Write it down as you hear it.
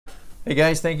Hey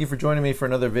guys, thank you for joining me for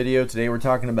another video. Today we're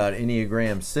talking about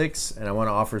Enneagram 6, and I want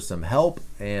to offer some help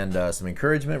and some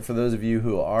encouragement for those of you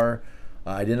who are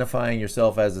identifying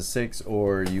yourself as a 6,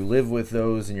 or you live with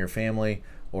those in your family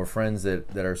or friends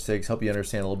that are 6. Help you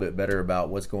understand a little bit better about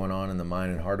what's going on in the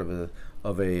mind and heart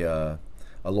of a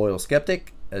loyal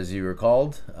skeptic, as you were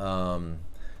called,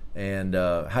 and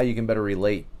how you can better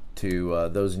relate to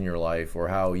those in your life, or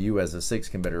how you as a 6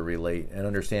 can better relate and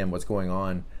understand what's going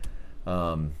on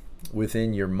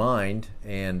within your mind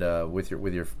and with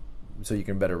your so you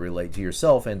can better relate to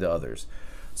yourself and to others.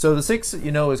 So the 6,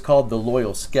 is called the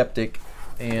loyal skeptic,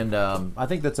 and I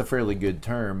think that's a fairly good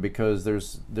term, because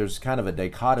there's kind of a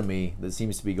dichotomy that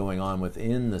seems to be going on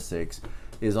within the 6.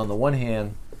 Is on the one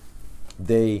hand,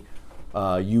 you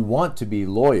want to be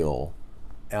loyal.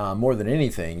 More than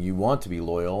anything, you want to be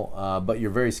loyal, but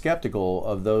you're very skeptical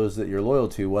of those that you're loyal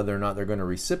to, whether or not they're going to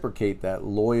reciprocate that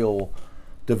loyal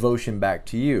devotion back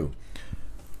to you.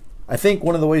 I think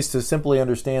one of the ways to simply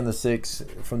understand the 6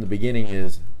 from the beginning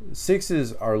is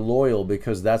 6s are loyal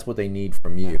because that's what they need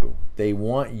from you. They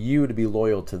want you to be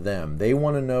loyal to them. They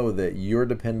want to know that you're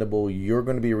dependable, you're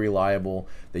going to be reliable,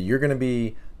 that you're going to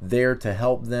be there to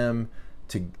help them,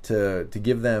 to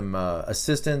give them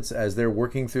assistance as they're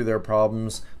working through their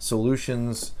problems,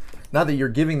 solutions. Not that you're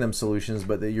giving them solutions,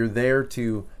 but that you're there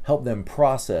to help them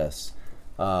process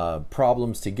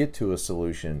problems to get to a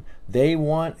solution. They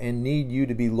want and need you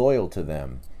to be loyal to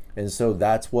them. And so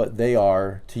that's what they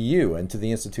are to you and to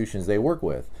the institutions they work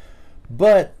with.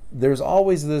 But there's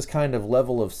always this kind of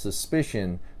level of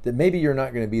suspicion that maybe you're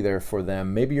not going to be there for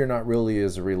them. Maybe you're not really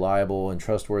as reliable and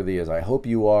trustworthy as I hope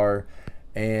you are.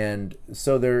 And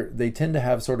so they tend to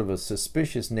have sort of a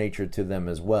suspicious nature to them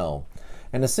as well.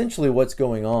 And essentially what's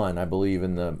going on, I believe,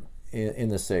 in the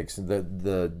 6,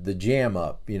 the jam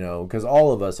up, because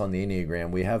all of us on the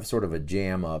Enneagram, we have sort of a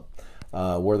jam up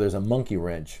where there's a monkey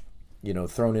wrench,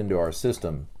 thrown into our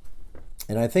system.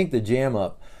 And I think the jam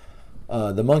up,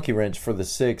 the monkey wrench for the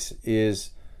 6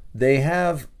 is they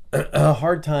have a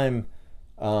hard time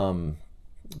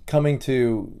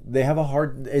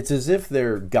it's as if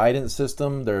their guidance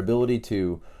system, their ability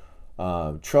to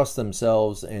trust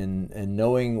themselves and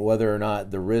knowing whether or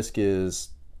not the risk is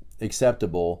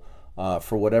acceptable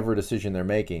for whatever decision they're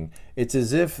making, it's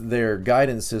as if their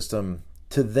guidance system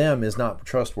to them is not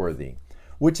trustworthy,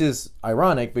 which is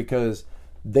ironic because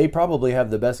they probably have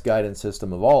the best guidance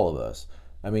system of all of us.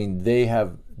 I mean, they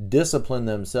have disciplined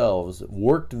themselves,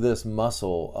 worked this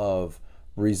muscle of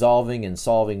resolving and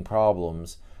solving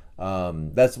problems.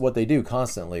 That's what they do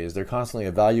constantly, is they're constantly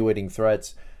evaluating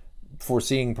threats,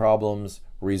 foreseeing problems,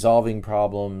 resolving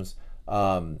problems,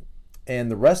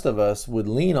 and the rest of us would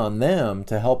lean on them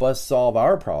to help us solve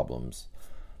our problems.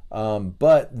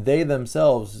 But they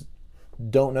themselves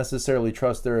don't necessarily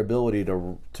trust their ability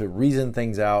to reason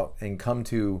things out and come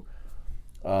to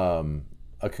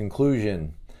a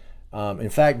conclusion. In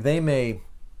fact, they may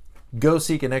go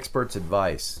seek an expert's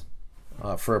advice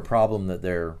for a problem that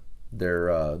they're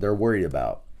worried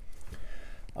about.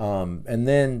 And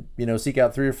then, seek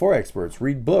out 3 or 4 experts,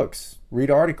 read books, read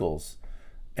articles.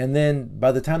 And then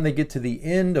by the time they get to the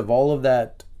end of all of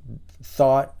that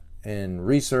thought and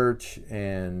research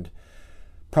and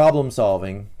problem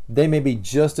solving, they may be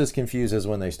just as confused as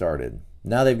when they started.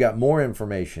 Now they've got more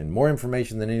information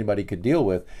than anybody could deal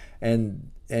with.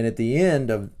 And at the end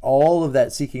of all of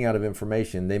that seeking out of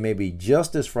information, they may be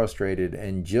just as frustrated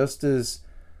and just as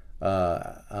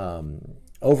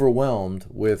overwhelmed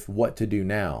with what to do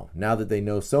now that they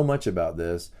know so much about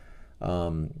this.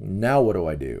 Now what do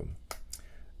I do?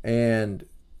 And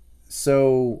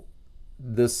so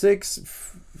the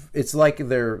 6, it's like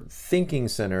their thinking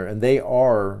center, and they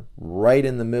are right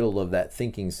in the middle of that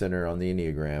thinking center on the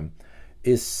Enneagram,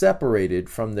 is separated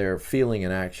from their feeling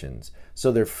and actions.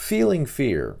 So they're feeling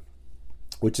fear,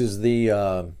 which is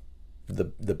the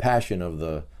passion of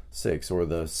the 6, or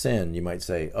the sin, you might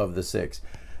say, of the 6,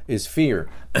 is fear.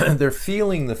 They're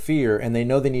feeling the fear, and they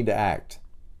know they need to act.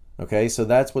 Okay, so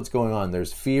that's what's going on.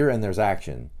 There's fear and there's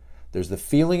action. There's the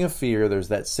feeling of fear. There's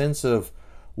that sense of,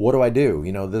 what do I do?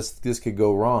 This could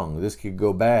go wrong. This could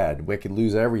go bad. We could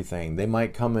lose everything. They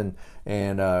might come and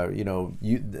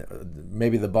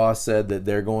maybe the boss said that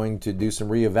they're going to do some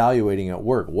reevaluating at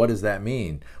work. What does that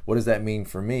mean? What does that mean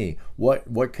for me?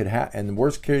 What could happen? And the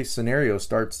worst case scenario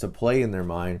starts to play in their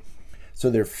mind. So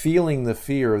they're feeling the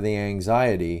fear or the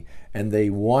anxiety, and they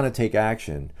want to take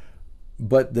action.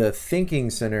 But the thinking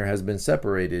center has been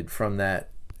separated from that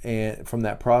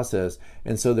process,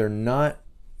 and so they're not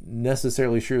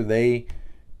necessarily sure they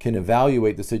can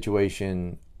evaluate the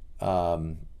situation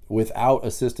without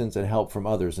assistance and help from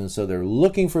others. And so they're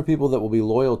looking for people that will be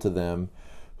loyal to them,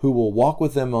 who will walk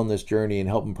with them on this journey and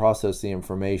help them process the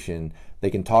information. They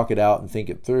can talk it out and think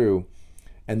it through,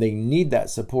 and they need that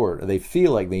support. They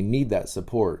feel like they need that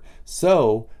support.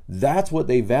 So that's what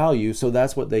they value. So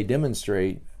that's what they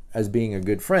demonstrate as being a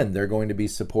good friend. They're going to be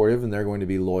supportive and they're going to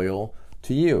be loyal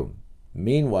to you.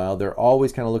 Meanwhile, they're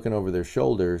always kind of looking over their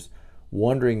shoulders,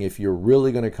 wondering if you're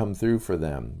really going to come through for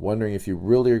them, wondering if you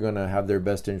really are going to have their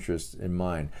best interests in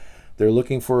mind. They're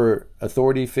looking for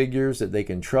authority figures that they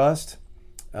can trust.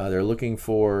 They're looking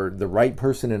for the right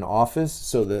person in office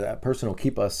so that person will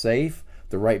keep us safe.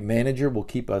 The right manager will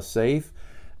keep us safe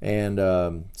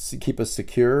and keep us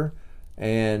secure.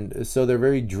 And so they're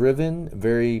very driven,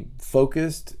 very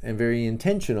focused, and very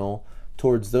intentional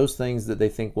towards those things that they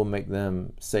think will make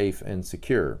them safe and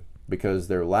secure, because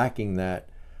they're lacking that.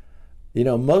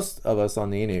 Most of us on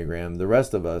the Enneagram, the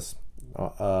rest of us,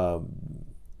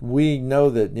 we know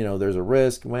that, there's a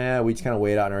risk. Well, we just kind of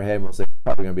weigh it out in our head and we'll say, it's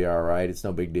probably going to be all right. It's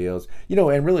no big deal.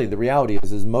 And really the reality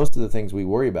is most of the things we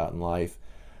worry about in life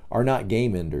are not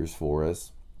game enders for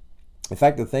us. In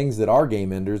fact, the things that are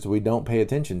game enders, we don't pay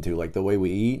attention to, like the way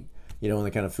we eat, and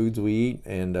the kind of foods we eat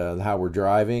and how we're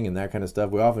driving and that kind of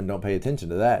stuff. We often don't pay attention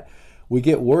to that. We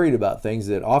get worried about things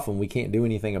that often we can't do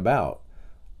anything about.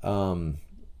 Most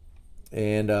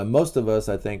of us,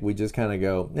 I think, we just kind of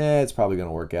go, it's probably going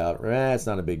to work out. It's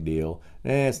not a big deal.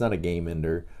 It's not a game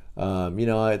ender.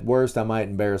 At worst, I might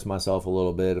embarrass myself a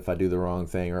little bit if I do the wrong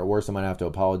thing, or at worst, I might have to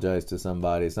apologize to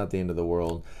somebody. It's not the end of the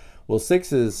world. Well,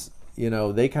 sixes,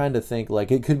 they kind of think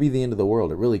like it could be the end of the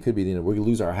world. It really could be the end. We could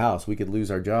lose our house. We could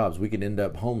lose our jobs. We could end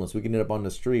up homeless. We could end up on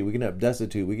the street. We could end up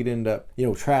destitute. We could end up,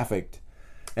 trafficked.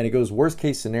 And it goes worst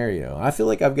case scenario. I feel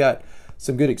like I've got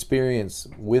some good experience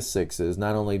with sixes.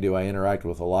 Not only do I interact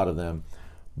with a lot of them,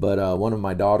 but one of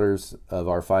my daughters, of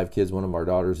our 5 kids, one of our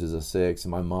daughters is a 6.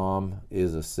 My mom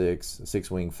is a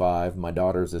 6 wing 5. My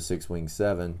daughter's a 6 wing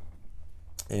 7.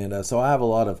 And so I have a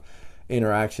lot of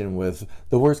interaction with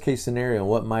the worst case scenario and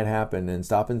what might happen, and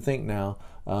stop and think now.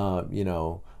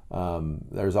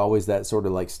 There's always that sort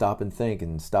of like stop and think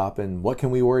and stop and what can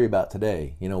we worry about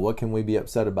today? What can we be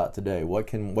upset about today? What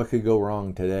could go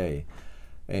wrong today?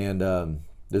 And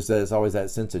there's always that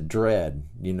sense of dread,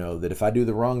 that if I do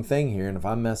the wrong thing here and if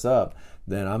I mess up,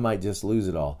 then I might just lose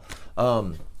it all.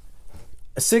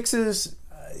 Sixes,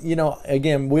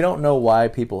 again, we don't know why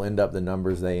people end up the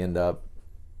numbers they end up,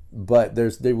 but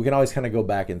we can always kind of go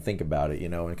back and think about it,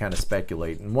 and kind of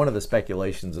speculate. And one of the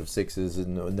speculations of sixes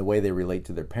and the way they relate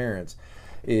to their parents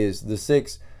is the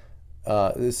 6,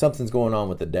 something's going on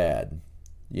with the dad,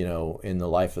 in the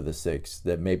life of the 6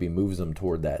 that maybe moves them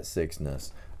toward that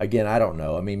 6ness. Again, I don't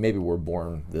know. I mean, maybe we're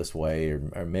born this way,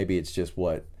 or maybe it's just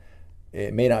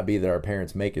it may not be that our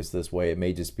parents make us this way. It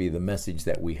may just be the message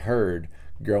that we heard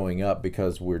growing up,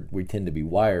 because we tend to be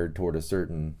wired toward a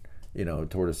certain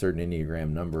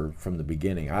Enneagram number from the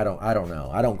beginning. I don't know.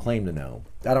 I don't claim to know.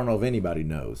 I don't know if anybody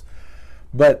knows.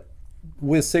 But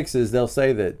with 6s, they'll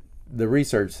say that the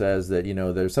research says that,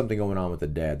 there's something going on with the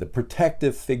dad, the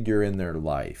protective figure in their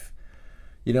life.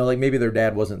 Like maybe their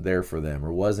dad wasn't there for them,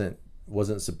 or wasn't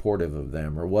supportive of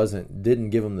them, or didn't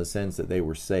give them the sense that they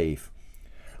were safe.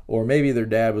 Or maybe their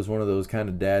dad was one of those kind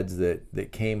of dads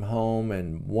that came home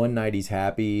and one night he's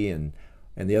happy and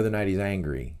the other night he's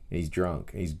angry, he's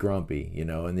drunk, he's grumpy,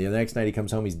 and the next night he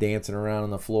comes home, he's dancing around on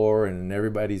the floor and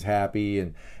everybody's happy.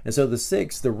 And so the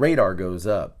 6, the radar goes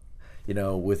up,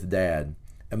 with dad.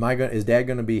 Is dad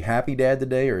going to be happy dad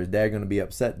today, or is dad going to be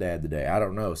upset dad today? I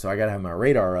don't know. So I got to have my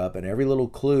radar up, and every little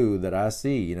clue that I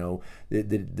see,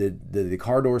 the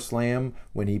car door slam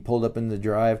when he pulled up in the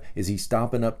drive, is he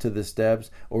stomping up to the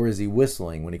steps, or is he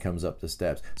whistling when he comes up the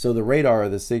steps? So the radar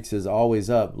of the 6 is always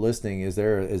up, listening.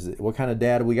 What kind of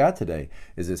dad we got today?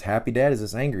 Is this happy dad? Is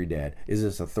this angry dad? Is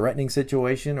this a threatening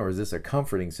situation, or is this a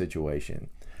comforting situation?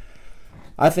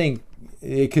 I think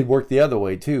it could work the other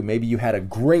way too. Maybe you had a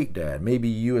great dad. Maybe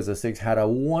you as a 6 had a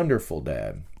wonderful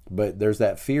dad. But there's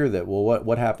that fear that, well,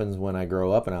 what happens when I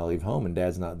grow up and I leave home and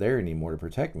dad's not there anymore to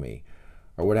protect me?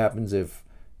 Or what happens if,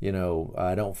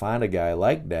 I don't find a guy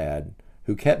like dad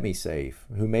who kept me safe,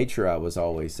 who made sure I was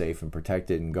always safe and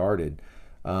protected and guarded?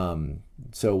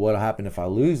 So what'll happen if I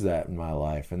lose that in my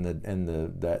life? And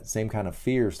that same kind of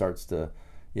fear starts to,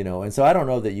 and so I don't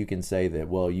know that you can say that,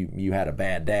 well, you had a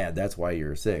bad dad, that's why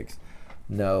you're a 6.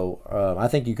 No, I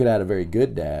think you could have had a very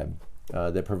good dad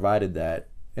that provided that,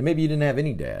 and maybe you didn't have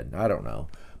any dad. I don't know,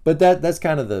 but that's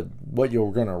kind of what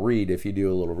you're going to read if you do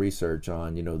a little research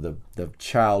on, the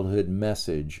childhood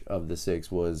message of the 6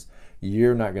 was,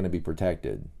 you're not going to be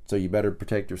protected, so you better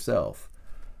protect yourself,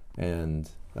 and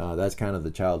that's kind of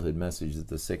the childhood message that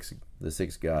the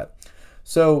six got.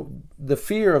 So the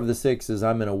fear of the 6 is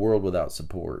I'm in a world without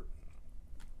support.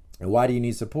 And why do you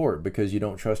need support? Because you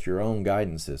don't trust your own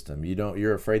guidance system.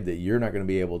 You're afraid that you're not going to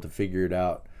be able to figure it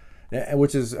out,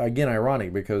 which is again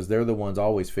ironic because they're the ones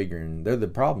always figuring. They're the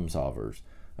problem solvers.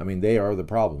 I mean, they are the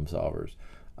problem solvers.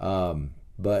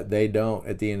 But they don't,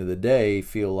 at the end of the day,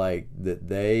 feel like that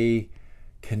they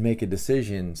can make a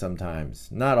decision sometimes.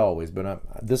 Not always, but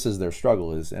this is their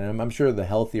struggle. And I'm sure the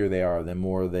healthier they are, the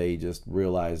more they just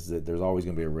realize that there's always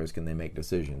going to be a risk and they make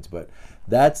decisions. But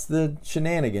that's the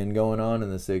shenanigan going on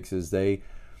in the 6 is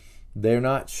they're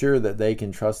not sure that they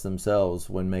can trust themselves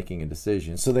when making a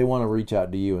decision. So they want to reach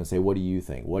out to you and say, what do you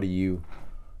think? What do you...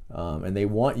 and they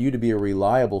want you to be a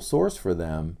reliable source for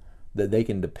them that they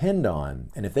can depend on.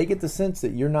 And if they get the sense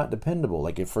that you're not dependable,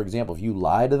 like if, for example, if you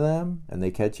lie to them and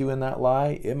they catch you in that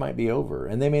lie, it might be over.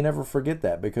 And they may never forget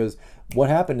that because what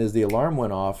happened is the alarm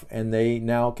went off and they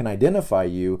now can identify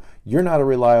you. You're not a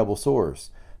reliable source.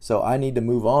 So I need to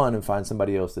move on and find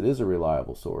somebody else that is a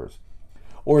reliable source.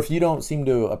 Or if you don't seem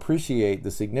to appreciate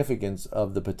the significance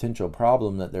of the potential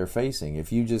problem that they're facing,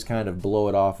 if you just kind of blow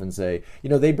it off and say,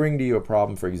 they bring to you a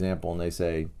problem, for example, and they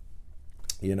say,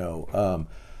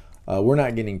 we're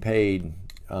not getting paid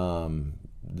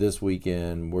this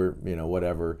weekend, we're,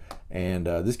 whatever, and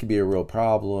this could be a real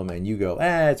problem, and you go,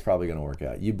 it's probably going to work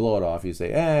out. You blow it off, you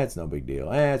say, it's no big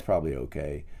deal, it's probably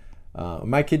okay.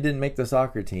 My kid didn't make the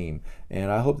soccer team,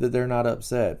 and I hope that they're not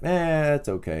upset. It's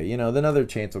okay. Then another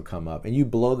chance will come up, and you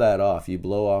blow that off. You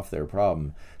blow off their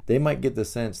problem. They might get the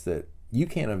sense that you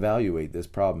can't evaluate this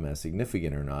problem as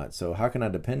significant or not, so how can I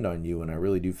depend on you when I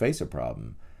really do face a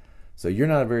problem? So you're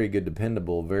not a very good,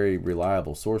 dependable, very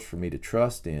reliable source for me to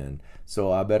trust in,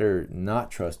 so I better not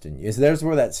trust in you. So there's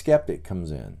where that skeptic comes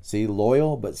in. See,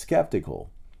 loyal but skeptical.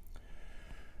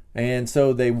 And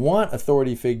so they want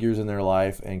authority figures in their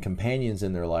life and companions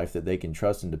in their life that they can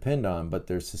trust and depend on, but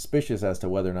they're suspicious as to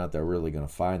whether or not they're really going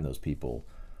to find those people.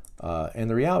 And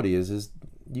the reality is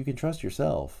you can trust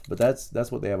yourself, but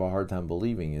that's what they have a hard time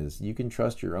believing is you can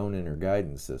trust your own inner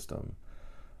guidance system.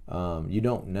 You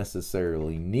don't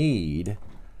necessarily need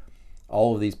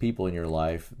all of these people in your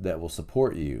life that will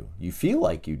support you. You feel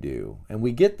like you do, and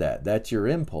we get that. That's your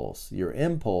impulse. Your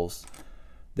impulse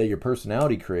that your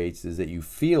personality creates is that you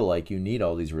feel like you need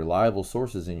all these reliable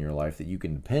sources in your life that you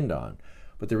can depend on.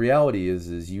 But the reality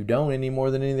is you don't any more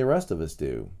than any of the rest of us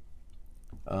do.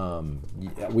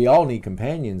 We all need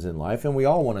companions in life, and we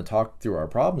all want to talk through our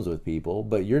problems with people,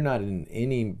 but you're not in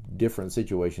any different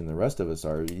situation than the rest of us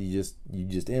are. You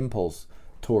just impulse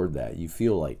toward that. You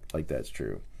feel like that's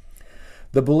true.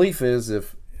 The belief is,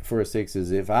 for a 6,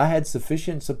 is if I had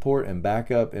sufficient support and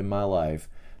backup in my life,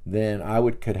 then I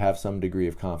could have some degree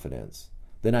of confidence.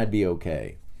 Then I'd be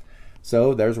okay.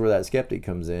 So there's where that skeptic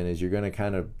comes in, is you're going to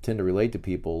kind of tend to relate to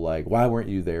people like, why weren't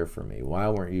you there for me? Why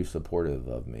weren't you supportive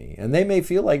of me? And they may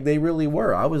feel like they really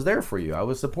were. I was there for you. I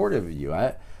was supportive of you.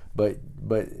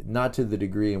 But not to the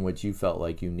degree in which you felt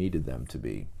like you needed them to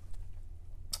be.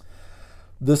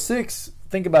 The 6,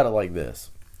 think about it like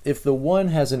this. If the 1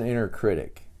 has an inner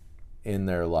critic in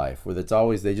their life where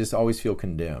they just always feel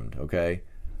condemned, okay?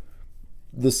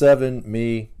 The 7,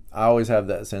 me, I always have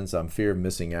that sense I'm fear of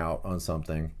missing out on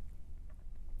something.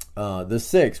 The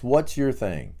 6, what's your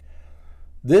thing?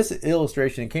 This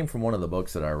illustration, it came from one of the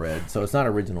books that I read, so it's not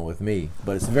original with me,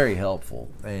 but it's very helpful.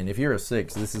 And if you're a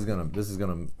 6, this is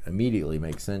gonna immediately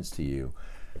make sense to you.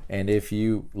 And if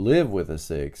you live with a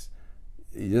 6,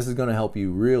 this is going to help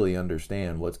you really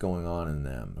understand what's going on in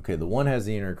them. Okay, the 1 has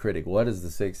the inner critic. What does the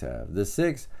 6 have? The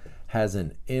 6 has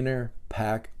an inner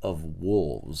pack of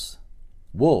wolves.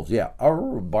 Wolves, yeah.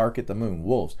 Bark at the moon.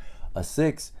 Wolves. A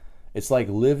 6, it's like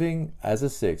living as a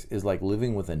 6 is like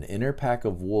living with an inner pack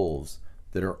of wolves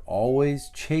that are always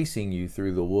chasing you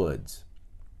through the woods.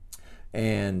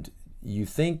 And you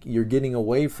think you're getting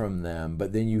away from them,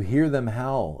 but then you hear them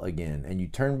howl again, and you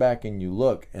turn back and you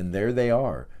look, and there they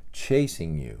are,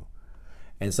 chasing you.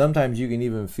 And sometimes you can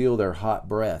even feel their hot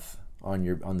breath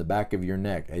on the back of your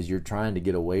neck as you're trying to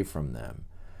get away from them.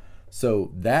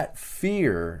 So that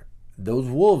fear, those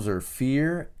wolves are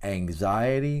fear,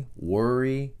 anxiety,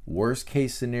 worry, worst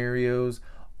case scenarios,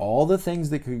 all the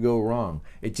things that could go wrong.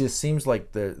 It just seems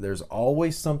like there's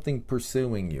always something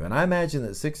pursuing you. And I imagine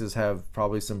that 6s have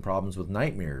probably some problems with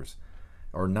nightmares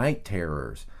or night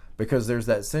terrors, because there's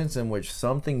that sense in which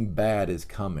something bad is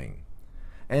coming.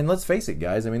 And let's face it,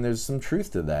 guys, I mean, there's some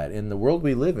truth to that. In the world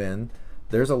we live in,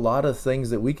 there's a lot of things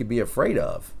that we could be afraid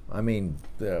of. I mean,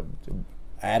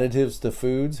 additives to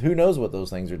foods, who knows what those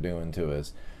things are doing to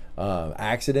us.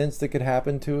 Accidents that could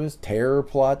happen to us, terror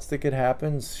plots that could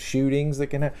happen, shootings that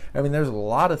can happen. I mean, there's a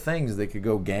lot of things that could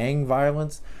go, gang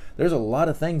violence. there's a lot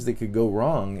of things that could go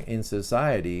wrong in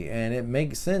society, and it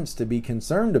makes sense to be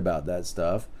concerned about that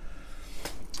stuff.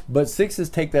 But sixes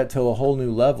take that to a whole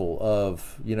new level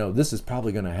of, this is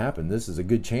probably going to happen. This is a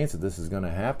good chance that this is going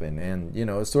to happen. And,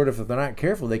 it's sort of, if they're not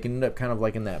careful, they can end up kind of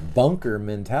like in that bunker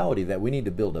mentality that we need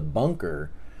to build a bunker,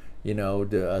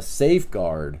 a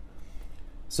safeguard.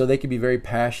 So they can be very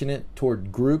passionate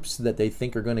toward groups that they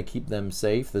think are going to keep them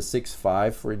safe. The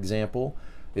 6-5, for example,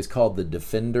 is called the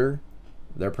defender.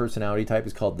 Their personality type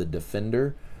is called the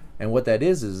defender. And what that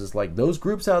is it's like those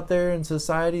groups out there in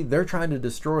society, they're trying to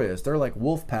destroy us. They're like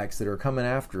wolf packs that are coming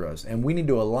after us. And we need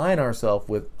to align ourselves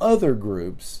with other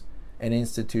groups and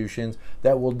institutions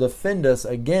that will defend us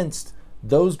against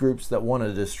those groups that want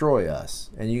to destroy us.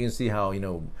 And you can see how,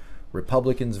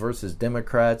 Republicans versus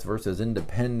Democrats versus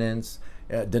independents,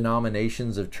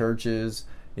 denominations of churches,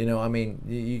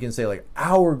 you can say like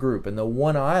our group and the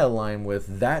one I align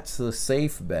with, that's the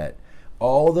safe bet.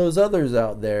 All those others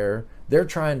out there, they're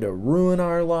trying to ruin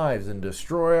our lives and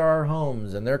destroy our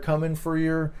homes, and they're coming for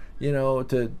your,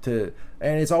 and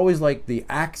it's always like the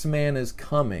axe man is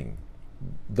coming,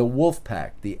 the wolf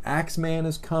pack, the axe man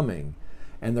is coming,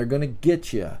 and they're going to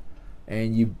get you.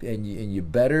 And you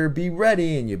better be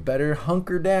ready, and you better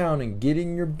hunker down and get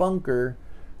in your bunker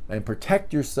and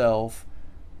protect yourself.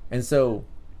 And so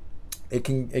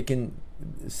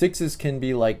sixes can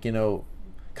be like,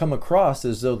 come across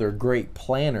as though they're great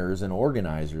planners and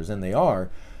organizers, and they are.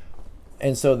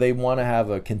 And so they want to have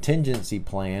a contingency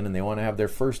plan, and they want to have their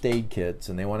first aid kits,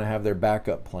 and they want to have their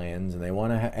backup plans, and they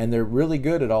want to and they're really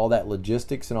good at all that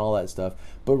logistics and all that stuff.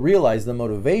 But realize the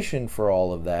motivation for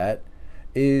all of that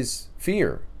is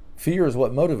fear. Fear is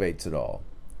what motivates it all.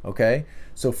 Okay?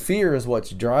 So fear is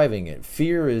what's driving it.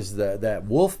 Fear is that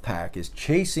wolf pack is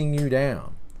chasing you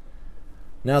down.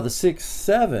 Now the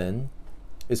 6-7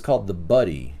 is called the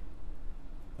buddy.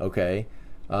 Okay?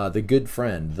 The good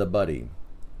friend, the buddy,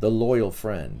 the loyal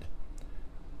friend.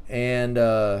 And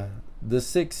the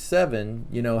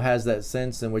 6-7, has that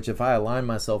sense in which if I align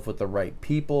myself with the right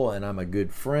people and I'm a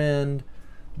good friend,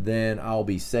 then I'll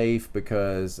be safe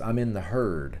because I'm in the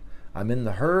herd. I'm in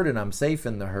the herd and I'm safe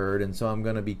in the herd, and so I'm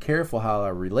going to be careful how I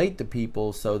relate to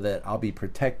people so that I'll be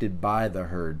protected by the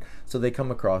herd. So they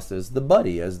come across as the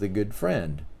buddy, as the good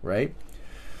friend, right?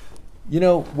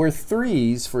 Where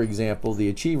 3s, for example, the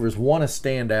achievers want to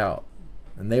stand out,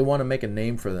 and they want to make a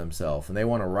name for themselves, and they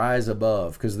want to rise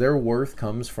above because their worth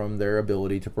comes from their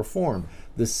ability to perform.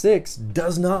 The 6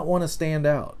 does not want to stand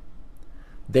out.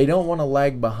 They don't want to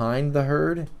lag behind the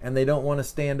herd, and they don't want to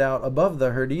stand out above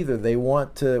the herd either. They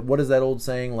want to, what is that old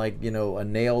saying, like, a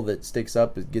nail that sticks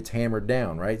up, it gets hammered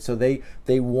down, right? So they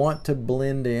want to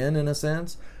blend in a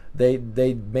sense. They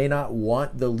may not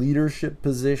want the leadership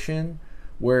position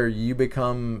where you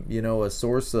become, a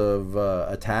source of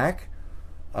attack,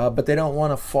 but they don't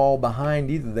want to fall behind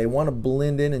either. They want to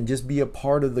blend in and just be a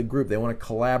part of the group. They want to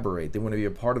collaborate. They want to be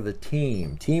a part of the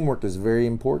team. Teamwork is very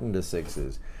important to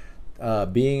 6s.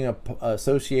 Being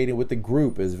associated with the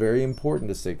group is very important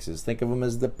to 6s. Think of them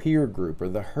as the peer group or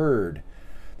the herd.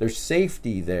 There's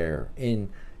safety there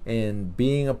in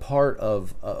being a part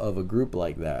of a group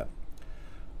like that.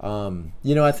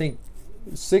 I think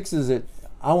 6s,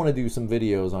 I want to do some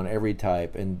videos on every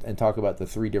type and talk about the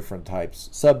 3 different types,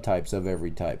 subtypes of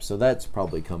every type. So that's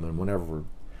probably coming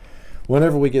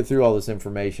whenever we get through all this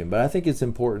information. But I think it's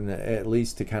important at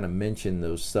least to kind of mention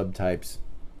those subtypes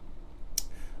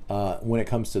when it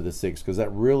comes to the 6, because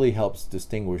that really helps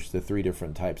distinguish the 3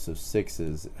 different types of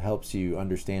 6s. It helps you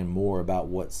understand more about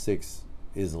what 6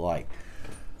 is like.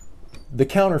 The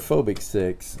counterphobic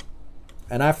 6,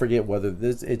 and I forget whether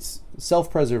it's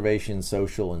self-preservation,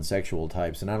 social, and sexual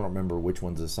types, and I don't remember which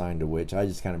one's assigned to which. I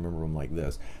just kind of remember them like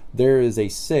this. There is a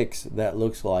 6 that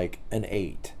looks like an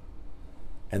 8,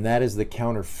 and that is the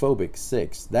counterphobic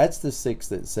 6. That's the 6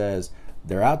 that says,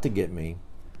 they're out to get me.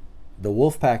 The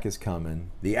wolf pack is coming.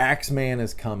 The axe man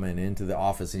is coming into the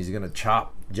office, and he's going to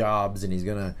chop jobs, and he's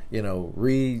going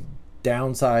to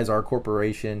downsize our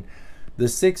corporation. The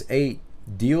 6-8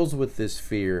 deals with this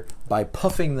fear by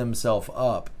puffing themselves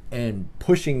up and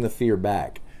pushing the fear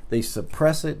back. They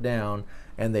suppress it down,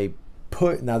 and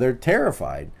now they're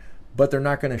terrified, but they're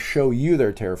not going to show you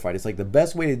they're terrified. It's like the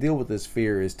best way to deal with this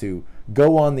fear is to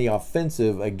go on the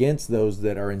offensive against those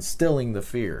that are instilling the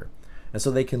fear. And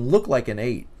so they can look like an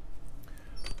 8.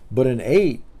 But an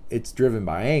 8, it's driven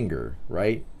by anger,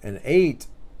 right? An 8,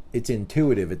 it's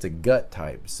intuitive. It's a gut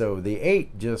type. So the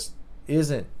 8 just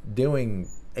isn't doing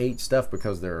 8 stuff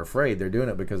because they're afraid. They're doing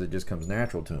it because it just comes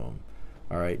natural to them.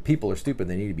 All right? People are stupid.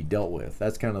 They need to be dealt with.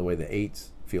 That's kind of the way the 8s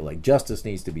feel like. Justice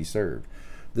needs to be served.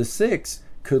 The 6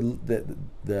 the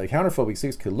counterphobic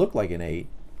 6 could look like an 8,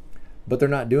 but they're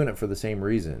not doing it for the same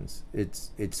reasons.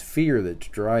 It's fear that's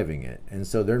driving it. And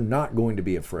so they're not going to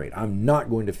be afraid. I'm not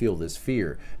going to feel this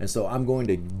fear. And so I'm going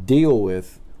to deal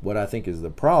with what I think is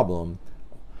the problem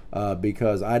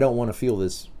because I don't want to feel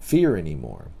this fear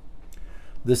anymore.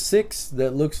 The 6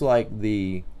 that looks like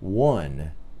the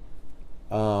 1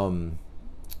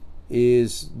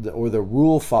 is, the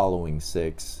rule following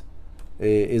 6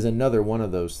 is another one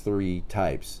of those 3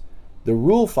 types. The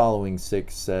rule following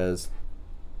 6 says,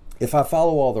 if I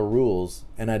follow all the rules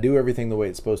and I do everything the way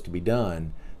it's supposed to be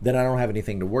done, then I don't have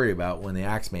anything to worry about when the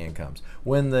Axeman comes.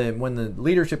 When the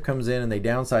leadership comes in and they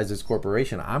downsize this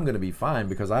corporation, I'm going to be fine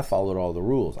because I followed all the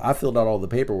rules. I filled out all the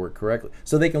paperwork correctly.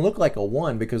 So they can look like a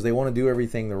 1 because they want to do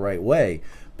everything the right way.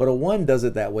 But a 1 does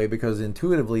it that way because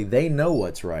intuitively they know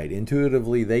what's right.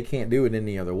 Intuitively they can't do it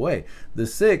any other way. The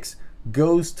 6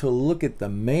 goes to look at the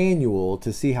manual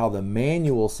to see how the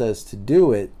manual says to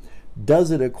do it,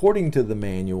 does it according to the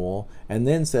manual, and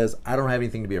then says, I don't have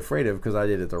anything to be afraid of because I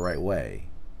did it the right way.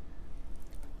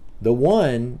 The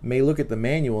 1 may look at the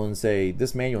manual and say,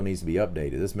 this manual needs to be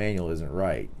updated. This manual isn't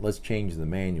right. Let's change the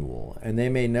manual. And they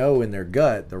may know in their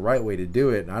gut the right way to do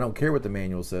it. And I don't care what the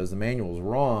manual says. The manual's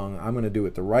wrong. I'm going to do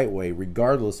it the right way,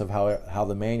 regardless of how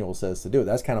the manual says to do it.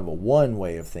 That's kind of a 1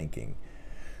 way of thinking.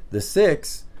 The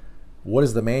 6, what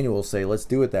does the manual say? Let's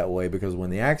do it that way because when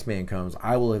the Axeman comes,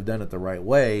 I will have done it the right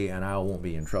way and I won't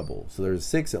be in trouble. So there's a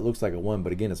 6 that looks like a 1,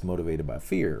 but again, it's motivated by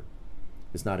fear.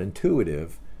 It's not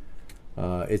intuitive.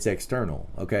 It's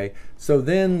external. Okay. So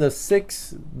then the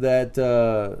 6 that,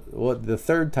 the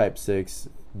third type 6,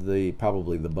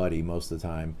 probably the buddy most of the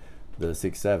time, the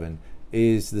 6-7,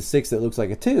 is the 6 that looks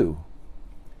like a 2.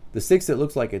 The 6 that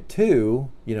looks like a 2,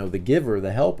 the giver,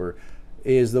 the helper,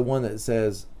 is the one that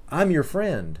says, I'm your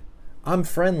friend. I'm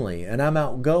friendly and I'm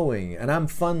outgoing and I'm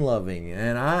fun loving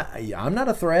and I'm not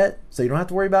a threat. So you don't have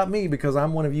to worry about me because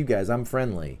I'm one of you guys. I'm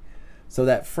friendly. So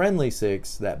that friendly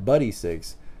 6, that buddy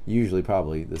 6, usually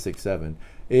probably the 6-7,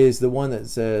 is the one that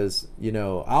says,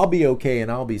 I'll be okay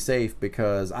and I'll be safe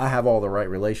because I have all the right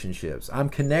relationships. I'm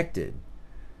connected.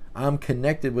 I'm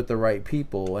connected with the right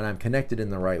people and I'm connected in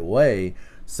the right way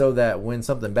so that when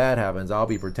something bad happens, I'll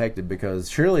be protected because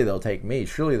surely they'll take me.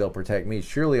 Surely they'll protect me.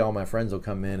 Surely all my friends will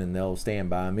come in and they'll stand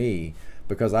by me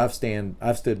because I've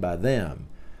stood by them.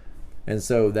 And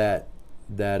so that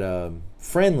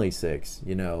friendly 6,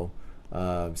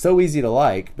 so easy to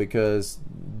like because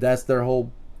that's their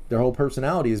whole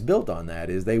personality is built on that,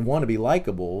 is they want to be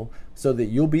likable so that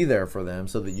you'll be there for them,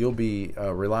 so that you'll be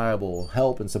a reliable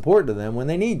help and support to them when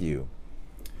they need you.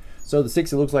 So the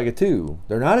 6 that looks like a 2,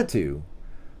 they're not a 2.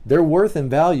 Their worth and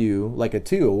value, like a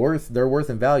 2, their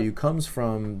worth and value comes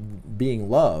from being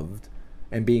loved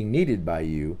and being needed by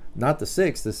you, not the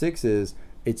 6. The 6 is,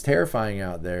 it's terrifying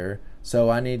out there,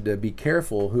 so I need to be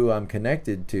careful who I'm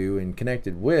connected to and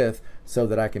connected with so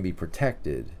that I can be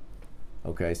protected.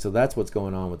 Okay, so that's what's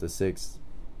going on with the 6,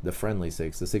 the friendly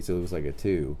 6, the 6 that looks like a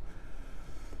 2.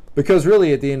 Because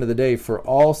really, at the end of the day, for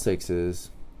all 6s,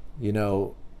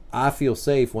 I feel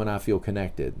safe when I feel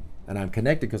connected. And I'm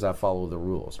connected because I follow the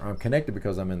rules. Or I'm connected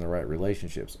because I'm in the right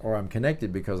relationships. Or I'm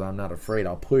connected because I'm not afraid.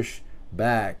 I'll push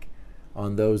back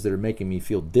on those that are making me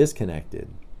feel disconnected.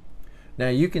 Now,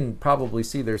 you can probably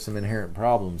see there's some inherent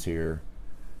problems here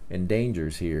and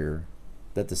dangers here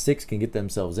that the 6 can get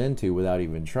themselves into without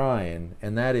even trying.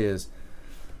 And that is,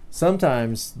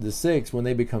 sometimes the 6, when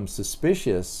they become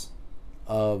suspicious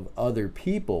of other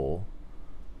people,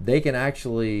 they can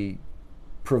actually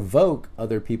provoke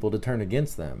other people to turn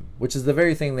against them, which is the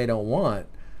very thing they don't want.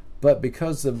 But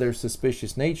because of their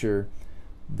suspicious nature,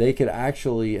 they could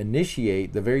actually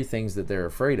initiate the very things that they're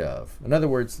afraid of. In other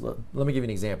words, let me give you an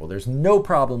example. There's no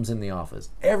problems in the office.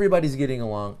 Everybody's getting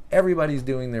along. Everybody's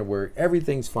doing their work.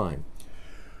 Everything's fine.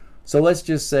 So let's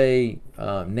just say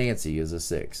Nancy is a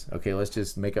 6. Okay, let's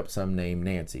just make up some name,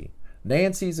 Nancy.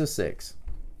 Nancy's a 6.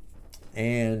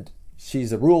 And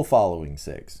she's a rule-following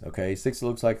 6. Okay, 6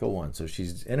 looks like a 1. So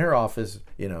she's in her office,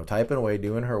 typing away,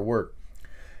 doing her work.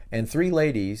 And 3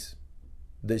 ladies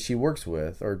that she works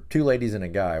with, or 2 ladies and a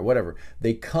guy, whatever,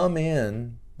 they come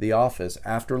in the office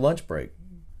after lunch break.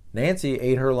 Nancy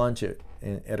ate her lunch at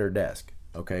her desk,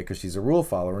 okay, because she's a rule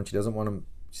follower and she doesn't want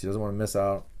to miss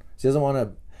out. She doesn't want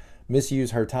to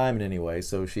misuse her time in any way.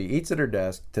 So she eats at her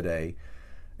desk today,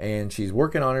 and she's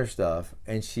working on her stuff,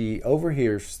 and she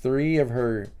overhears 3 of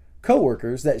her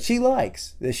coworkers that she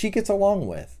likes, that she gets along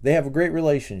with. They have a great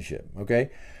relationship,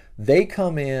 okay? They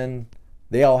come in,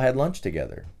 they all had lunch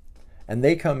together. And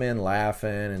they come in laughing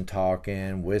and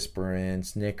talking, whispering,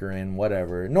 snickering,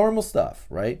 whatever. Normal stuff,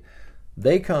 right?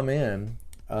 They come in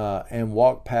and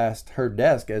walk past her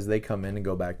desk as they come in and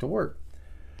go back to work.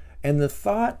 And the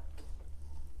thought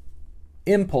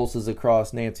impulses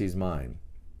across Nancy's mind.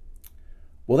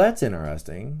 Well, that's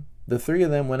interesting. The three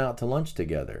of them went out to lunch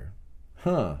together.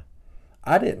 Huh.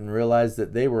 I didn't realize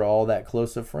that they were all that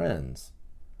close of friends.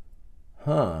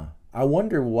 Huh. I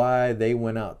wonder why they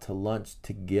went out to lunch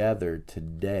together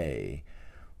today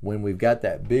when we've got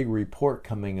that big report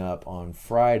coming up on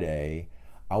Friday.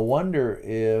 I wonder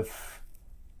if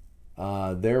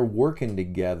they're working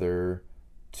together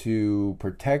to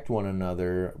protect one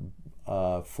another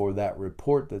for that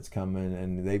report that's coming,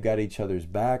 and they've got each other's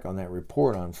back on that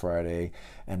report on Friday.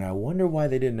 And I wonder why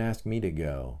they didn't ask me to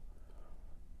go.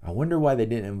 I wonder why they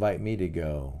didn't invite me to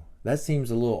go. That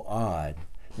seems a little odd.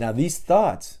 Now these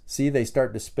thoughts, see, they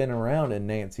start to spin around in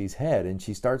Nancy's head, and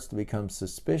she starts to become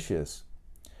suspicious.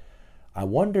 I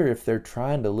wonder if they're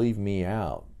trying to leave me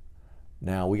out.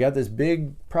 Now we got this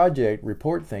big project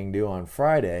report thing due on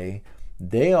Friday.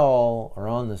 They all are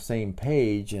on the same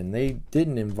page, and they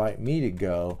didn't invite me to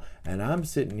go, and I'm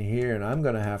sitting here and I'm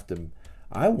going to have to,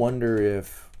 I wonder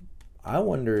if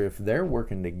they're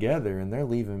working together and they're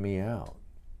leaving me out.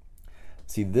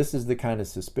 See, this is the kind of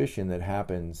suspicion that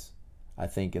happens, I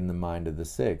think, in the mind of the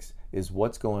six, is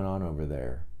what's going on over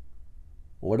there?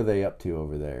 What are they up to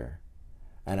over there?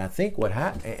 And I think what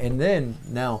and then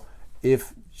now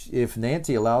if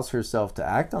Nancy allows herself to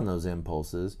act on those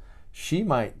impulses, she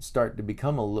might start to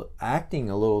become acting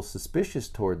a little suspicious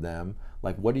toward them.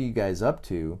 Like, what are you guys up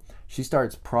to? She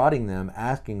starts prodding them,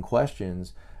 asking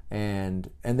questions, and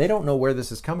they don't know where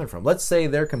this is coming from. Let's say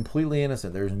they're completely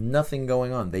innocent. There's nothing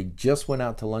going on. They just went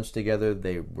out to lunch together.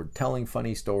 They were telling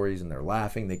funny stories and they're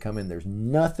laughing. They come in. There's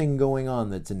nothing going on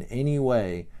that's in any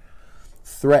way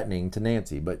threatening to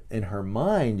Nancy. But in her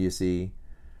mind, you see,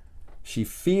 she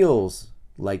feels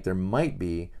like there might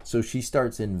be, so she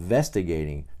starts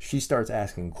investigating. She starts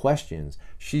asking questions.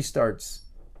 She starts,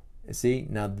 see,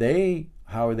 now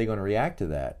how are they going to react to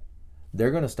that?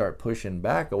 They're going to start pushing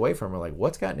back away from her, like,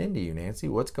 what's gotten into you, Nancy?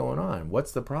 What's going on?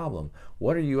 What's the problem?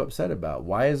 What are you upset about?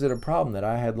 Why is it a problem that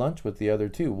I had lunch with the other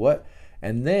two? What?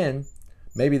 And then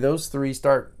maybe those three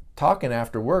start talking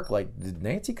after work, like, did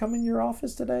Nancy come in your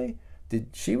office today?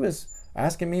 She was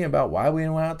asking me about why we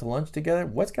went out to lunch together.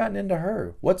 What's gotten into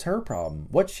her? What's her problem?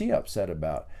 What's she upset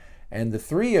about? And the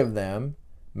three of them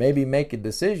maybe make a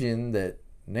decision that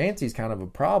Nancy's kind of a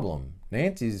problem.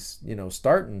 Nancy's,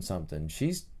 starting something.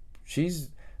 She's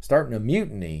starting a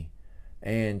mutiny,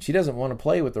 and she doesn't want to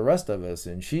play with the rest of us.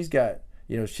 And she's got,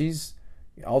 she's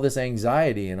all this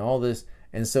anxiety and all this.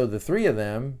 And so the three of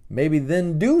them maybe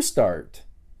then do start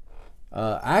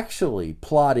actually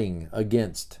plotting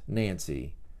against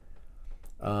Nancy.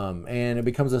 And it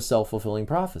becomes a self-fulfilling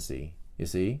prophecy, you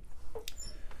see.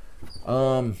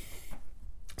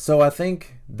 So I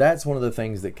think that's one of the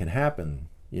things that can happen,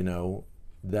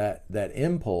 that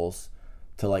impulse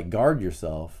to like guard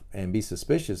yourself and be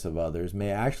suspicious of others may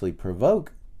actually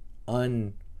provoke I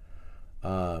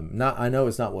know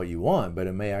it's not what you want, but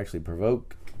it may actually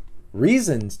provoke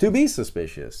reasons to be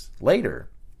suspicious later.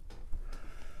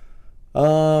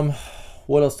 What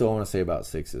else do I want to say about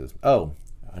sixes? Oh,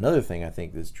 another thing I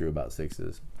think that's true about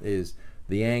sixes is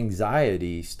the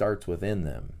anxiety starts within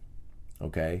them.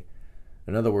 Okay?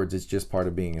 In other words, it's just part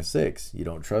of being a six. You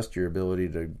don't trust your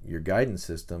your guidance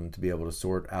system to be able to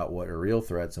sort out what are real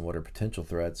threats and what are potential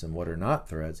threats and what are not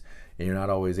threats. And you're not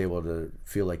always able to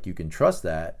feel like you can trust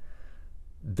that.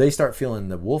 They start feeling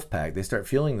the wolf pack. They start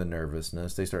feeling the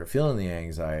nervousness. They start feeling the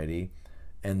anxiety.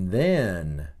 And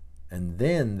then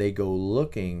they go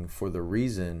looking for the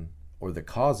reason or the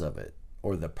cause of it,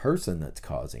 or the person that's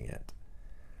causing it.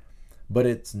 But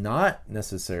it's not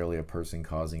necessarily a person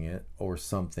causing it or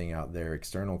something out there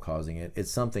external causing it.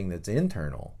 It's something that's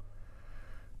internal.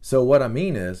 So what I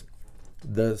mean is,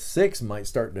 the six might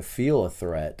start to feel a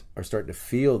threat or start to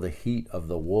feel the heat of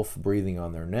the wolf breathing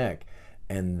on their neck.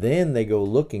 And then they go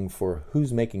looking for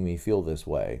who's making me feel this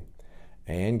way.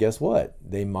 And guess what?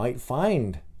 They might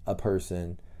find a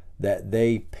person that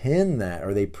they pin that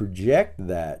or they project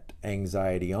that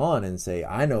anxiety on and say,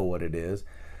 I know what it is.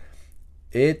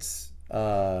 It's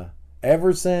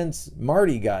ever since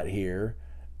Marty got here,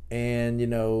 and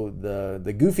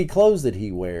the goofy clothes that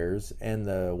he wears and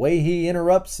the way he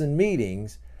interrupts in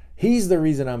meetings, he's the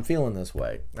reason I'm feeling this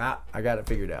way. I got it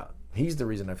figured out. He's the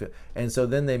reason I feel. And so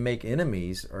then they make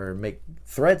enemies or make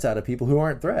threats out of people who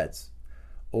aren't threats,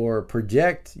 or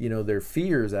project their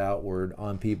fears outward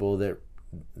on people that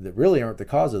really aren't the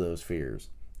cause of those fears.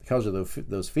 The cause of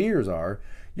those fears are,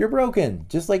 you're broken,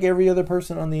 just like every other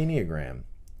person on the Enneagram.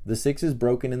 The six is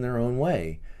broken in their own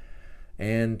way.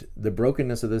 And the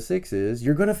brokenness of the six is,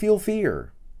 you're going to feel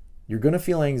fear. You're going to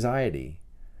feel anxiety.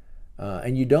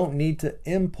 And you don't need to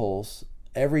impulse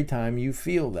every time you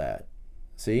feel that.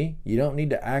 See, you don't need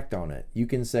to act on it. You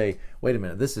can say, wait a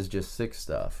minute, this is just 6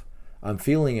 stuff. I'm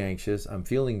feeling anxious. I'm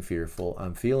feeling fearful.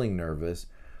 I'm feeling nervous.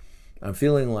 I'm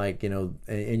feeling like,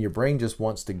 and your brain just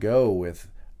wants to go with,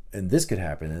 and this could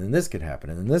happen, and this could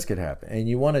happen, and this could happen. And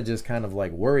you want to just kind of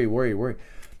like worry.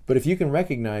 But if you can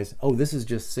recognize, oh, this is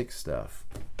just 6 stuff.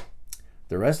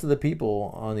 The rest of the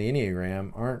people on the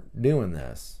Enneagram aren't doing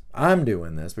this. I'm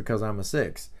doing this because I'm a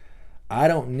 6. I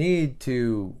don't need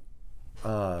to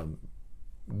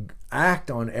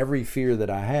act on every fear that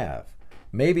I have.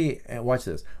 Maybe, watch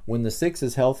this, when the 6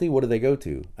 is healthy, what do they go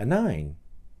to? A 9.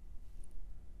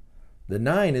 The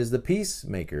 9 is the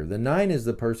peacemaker. The 9 is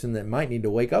the person that might need to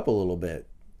wake up a little bit.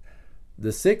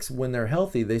 The 6, when they're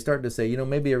healthy, they start to say,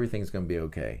 maybe everything's going to be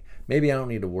okay. Maybe I don't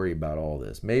need to worry about all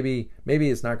this. Maybe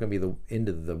it's not going to be the end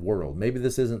of the world. Maybe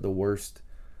this isn't the worst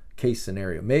case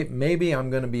scenario. Maybe I'm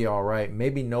going to be all right.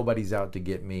 Maybe nobody's out to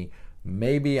get me.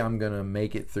 Maybe I'm going to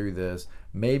make it through this.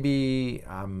 Maybe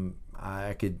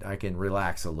I can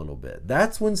relax a little bit.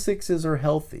 That's when 6s are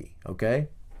healthy, okay?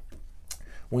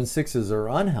 When 6s are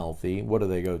unhealthy, what do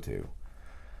they go to?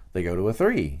 They go to a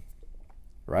 3,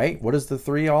 right? What is the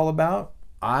 3 all about?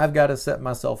 I've got to set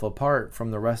myself apart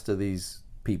from the rest of these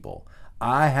people.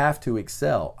 I have to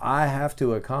excel. I have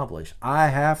to accomplish. I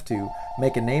have to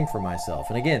make a name for myself.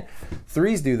 And again,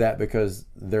 3s do that because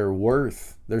their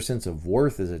sense of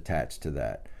worth is attached to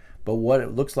that. But what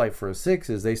it looks like for a 6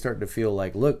 is they start to feel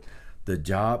like, look,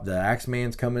 the axe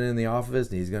man's coming in the office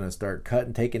and he's going to start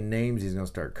taking names. He's going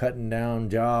to start cutting down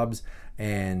jobs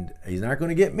and he's not going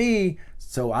to get me.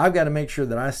 So I've got to make sure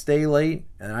that I stay late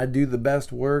and I do the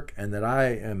best work and that I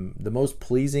am the most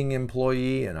pleasing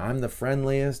employee and I'm the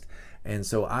friendliest. And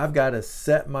so I've got to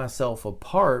set myself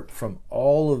apart from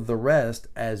all of the rest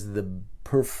as the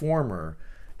performer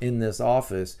in this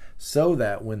office so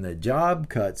that when the job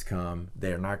cuts come,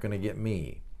 they're not going to get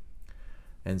me.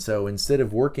 And so instead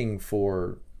of working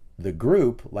for the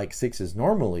group like 6s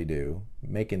normally do,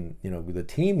 making, the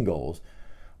team goals,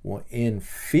 in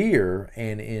fear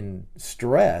and in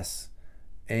stress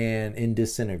and in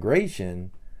disintegration,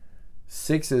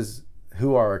 6s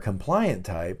who are a compliant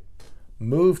type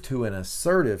move to an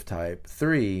assertive type,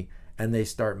 3, and they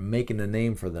start making a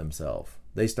name for themselves.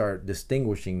 They start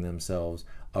distinguishing themselves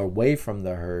away from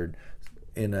the herd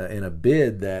in a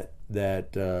bid that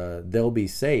they'll be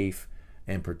safe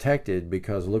and protected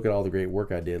because look at all the great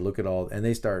work I did. Look at all, and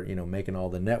they start, making all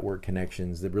the network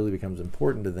connections that really becomes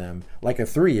important to them. Like a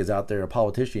 3 is out there, a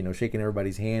politician, shaking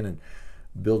everybody's hand and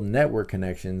building network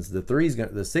connections.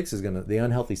 The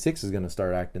unhealthy 6 is gonna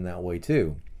start acting that way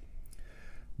too,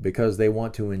 because they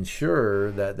want to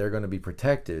ensure that they're going to be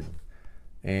protected.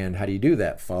 And how do you do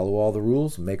that? Follow all the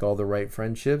rules, make all the right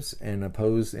friendships, and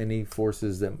oppose any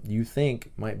forces that you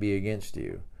think might be against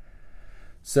you.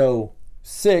 So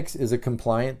 6 is a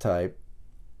compliant type.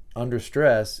 Under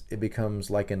stress, it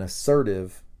becomes like an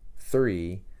assertive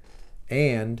 3.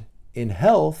 And in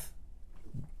health,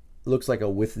 looks like a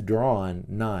withdrawn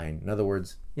 9. In other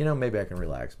words, maybe I can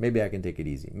relax. Maybe I can take it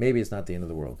easy. Maybe it's not the end of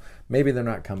the world. Maybe they're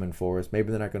not coming for us.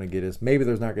 Maybe they're not going to get us. Maybe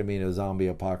there's not going to be a zombie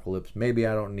apocalypse. Maybe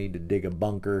I don't need to dig a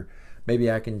bunker. Maybe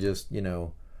I can just,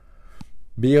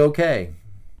 be okay.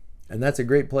 And that's a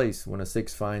great place when a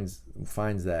 6 finds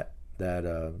that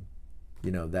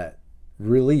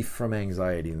relief from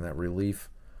anxiety and that relief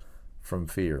from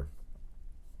fear.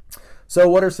 So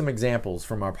what are some examples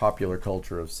from our popular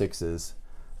culture of 6s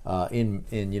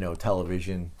in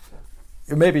television?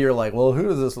 Maybe you're like, well,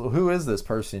 who is this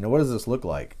person? What does this look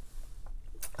like?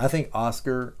 I think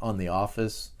Oscar on The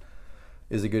Office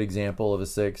is a good example of a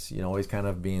 6, always kind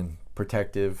of being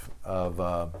protective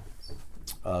of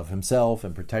himself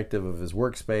and protective of his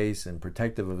workspace and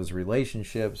protective of his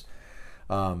relationships.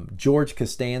 George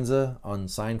Costanza on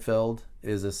Seinfeld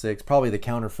is a 6, probably the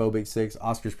counterphobic 6.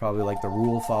 Oscar's probably like the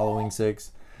rule-following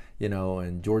 6.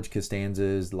 And George Costanza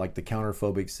is like the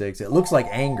counterphobic 6. It looks like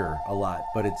anger a lot,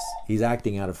 but he's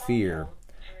acting out of fear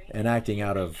and acting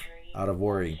out of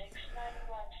worry.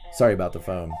 Sorry about the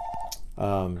phone.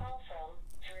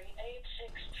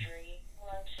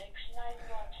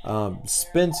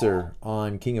 Spencer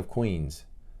on King of Queens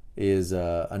is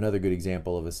another good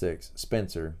example of a 6.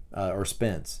 Spencer, or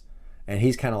Spence. And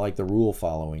he's kind of like the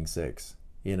rule-following 6.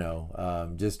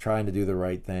 Just trying to do the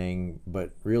right thing, but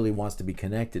really wants to be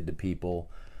connected to people,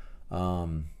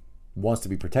 wants to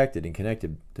be protected and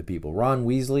connected to people. Ron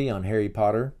Weasley on Harry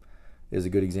Potter is a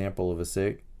good example of a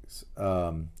 6.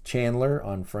 Chandler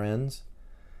on Friends.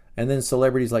 And then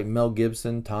celebrities like Mel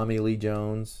Gibson, Tommy Lee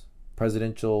Jones,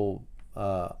 presidential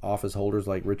office holders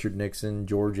like Richard Nixon,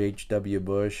 George H.W.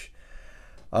 Bush,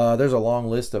 There's a long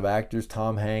list of actors: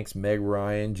 Tom Hanks, Meg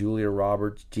Ryan, Julia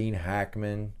Roberts, Gene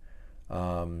Hackman,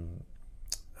 um,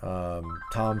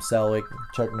 Tom Selleck,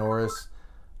 Chuck Norris.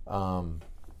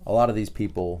 A lot of these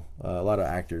people, a lot of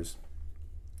actors.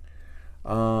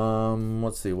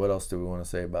 Let's see, what else do we want to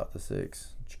say about the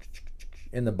six?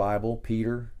 In the Bible,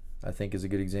 Peter, I think, is a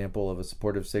good example of a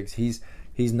supportive six. He's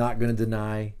not going to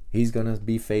deny. He's going to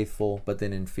be faithful, but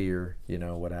then in fear,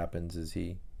 what happens is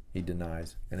he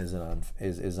denies and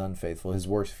is unfaithful. His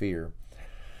worst fear.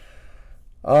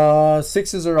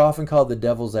 Sixes are often called the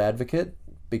devil's advocate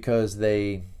because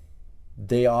they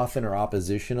often are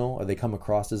oppositional, or they come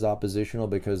across as oppositional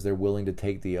because they're willing to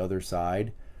take the other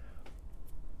side.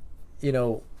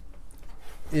 If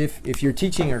you're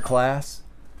teaching your class,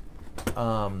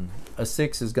 a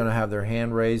six is going to have their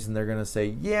hand raised and they're going to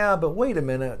say, yeah, but wait a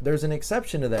minute, there's an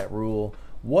exception to that rule.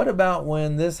 What about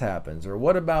when this happens? Or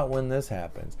what about when this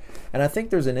happens? And I think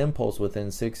there's an impulse within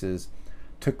sixes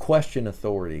to question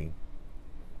authority.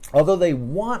 Although they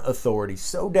want authority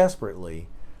so desperately,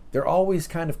 they're always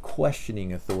kind of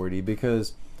questioning authority,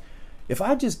 because if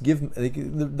I just give,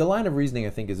 the line of reasoning I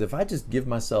think is, if I just give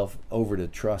myself over to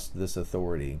trust this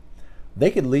authority,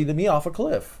 they could lead me off a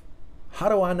cliff. How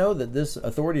do I know that this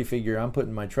authority figure I'm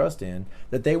putting my trust in,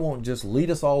 that they won't just lead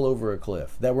us all over a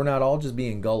cliff, that we're not all just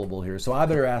being gullible here? So I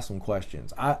better ask some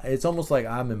questions. It's almost like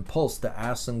I'm impulsed to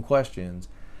ask some questions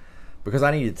because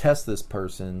I need to test this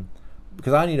person,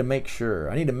 because I need to make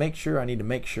sure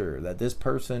that this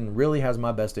person really has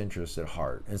my best interests at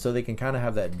heart. And so they can kind of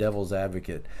have that devil's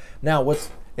advocate. Now, what's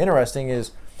interesting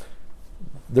is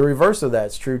the reverse of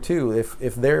that's true too.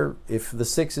 If the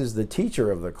six is the teacher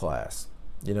of the class,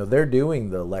 they're doing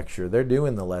the lecture, they're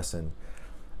doing the lesson,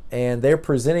 and they're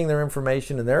presenting their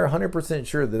information, and they're 100%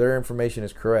 sure that their information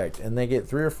is correct, and they get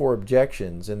 3 or 4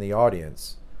 objections in the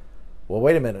audience. Well,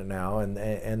 wait a minute now,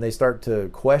 and they start to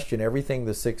question everything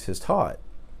the six has taught.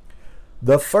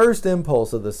 The first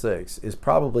impulse of the six is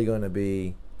probably going to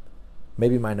be,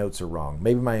 maybe my notes are wrong,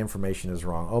 maybe my information is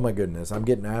wrong. Oh my goodness, I'm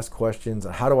getting asked questions.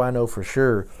 How do I know for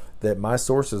sure that my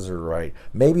sources are right?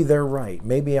 Maybe they're right.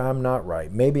 Maybe I'm not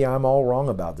right. Maybe I'm all wrong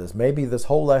about this. Maybe this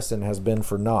whole lesson has been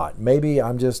for naught. Maybe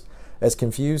I'm just as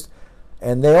confused.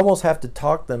 And they almost have to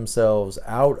talk themselves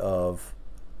out of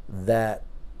that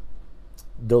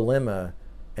dilemma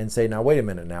and say, now wait a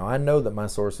minute, now I know that my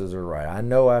sources are right. I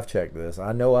know I've checked this.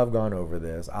 I know I've gone over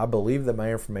this. I believe that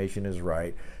my information is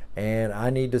right. And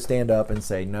I need to stand up and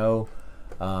say, no,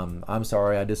 I'm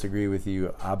sorry, I disagree with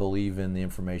you. I believe in the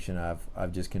information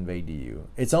I've just conveyed to you.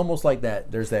 It's almost like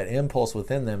that. There's that impulse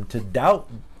within them to doubt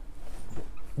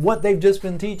what they've just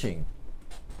been teaching.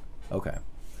 Okay.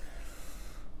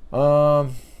 What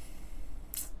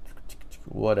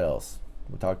else?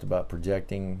 We talked about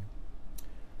projecting.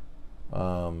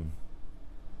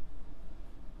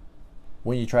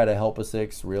 When you try to help a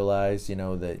six, realize,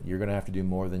 that you're going to have to do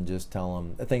more than just tell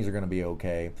them that things are going to be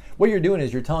okay. What you're doing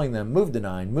is you're telling them, move to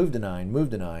 9, move to 9, move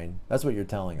to 9. That's what you're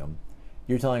telling them.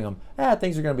 You're telling them,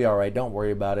 things are going to be all right. Don't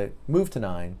worry about it. Move to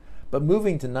 9. But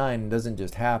moving to 9 doesn't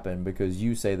just happen because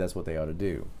you say that's what they ought to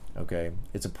do. Okay?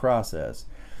 It's a process.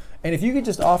 And if you could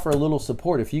just offer a little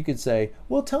support, if you could say,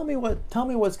 well, tell me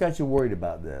what's got you worried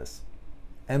about this,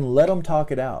 and let them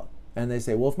talk it out. And they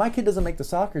say, well, if my kid doesn't make the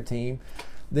soccer team,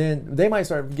 then they might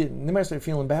start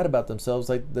feeling bad about themselves,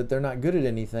 like that they're not good at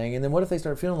anything. And then what if they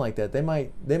start feeling like that?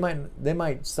 They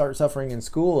might start suffering in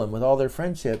school and with all their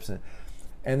friendships,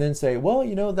 and then say, well,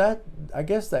 that I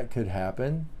guess that could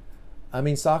happen. I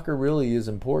mean, soccer really is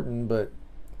important, but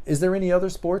is there any other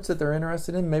sports that they're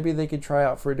interested in? Maybe they could try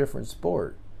out for a different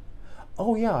sport.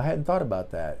 Oh yeah, I hadn't thought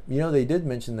about that. They did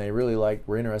mention they really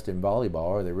were interested in volleyball,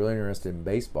 or they're really interested in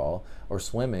baseball or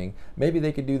swimming. Maybe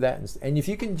they could do that. And if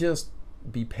you can just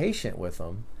be patient with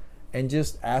them and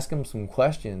just ask them some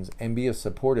questions and be a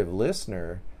supportive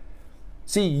listener.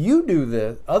 See, you do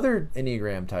this, other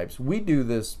Enneagram types, we do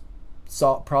this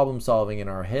problem solving in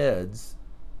our heads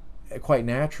quite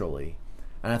naturally.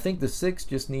 And I think the six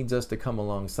just needs us to come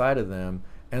alongside of them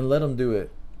and let them do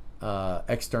it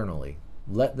externally.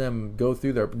 Let them go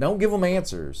through don't give them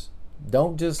answers.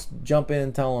 Don't just jump in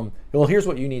and tell them, well, here's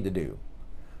what you need to do.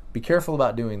 Be careful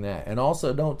about doing that. And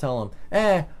also don't tell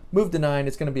them, move to 9,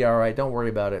 it's going to be all right, don't worry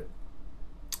about it.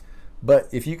 But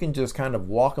if you can just kind of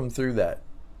walk them through that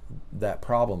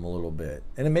problem a little bit,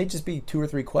 and it may just be 2 or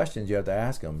 3 questions you have to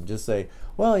ask them. Just say,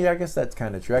 well, yeah, I guess that's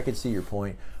kind of true. I could see your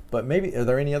point. But maybe, are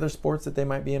there any other sports that they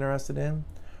might be interested in?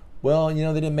 Well, they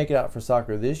didn't make it out for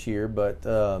soccer this year, but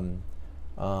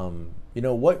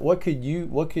What could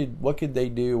they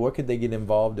do? What could they get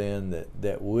involved in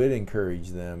that would encourage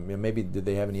them? Maybe did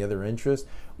they have any other interests?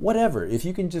 Whatever. If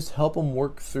you can just help them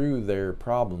work through their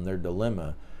problem, their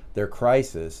dilemma, their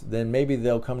crisis, then maybe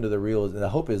they'll come to the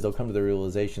hope is they'll come to the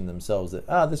realization themselves that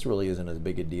this really isn't as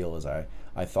big a deal as I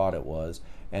thought it was,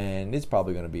 and it's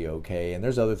probably going to be okay, and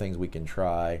there's other things we can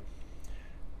try,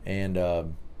 and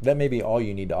that may be all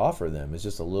you need to offer them is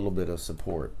just a little bit of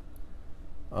support.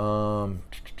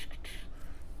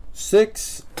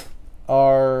 Sixes,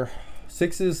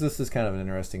 this is kind of an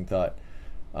interesting thought.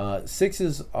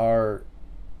 Sixes are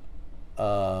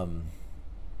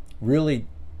really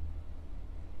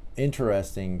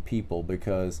interesting people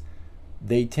because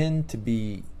they tend to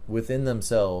be within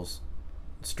themselves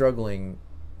struggling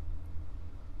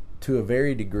to a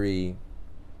very degree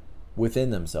within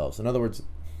themselves. In other words,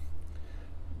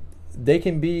 they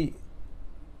can be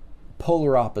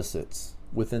polar opposites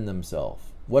within themselves.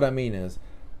 What I mean is,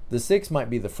 the six might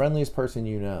be the friendliest person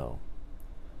you know,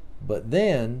 but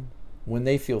then when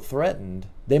they feel threatened,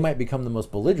 they might become the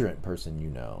most belligerent person you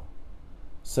know.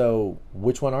 So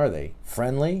which one are they?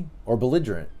 Friendly or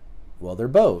belligerent? Well, they're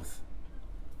both,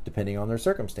 depending on their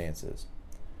circumstances.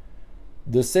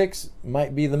 The six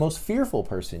might be the most fearful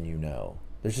person you know.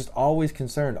 They're just always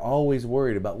concerned, always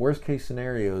worried about worst case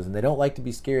scenarios, and they don't like to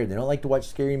be scared. They don't like to watch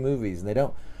scary movies, and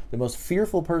the most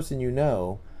fearful person you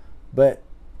know, but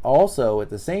also at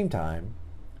the same time,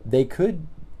 they could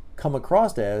come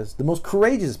across as the most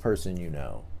courageous person you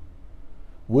know,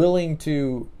 willing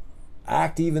to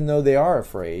act even though they are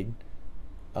afraid.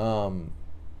 And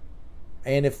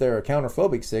if they're a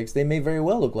counterphobic six, they may very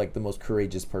well look like the most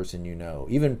courageous person you know,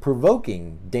 even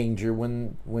provoking danger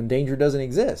when danger doesn't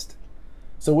exist.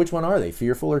 So which one are they,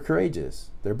 fearful or courageous?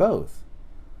 They're both.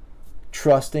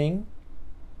 Trusting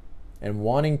and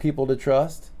wanting people to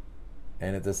trust,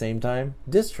 and at the same time,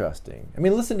 distrusting. I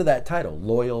mean, listen to that title,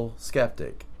 Loyal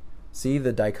Skeptic. See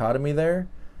the dichotomy there?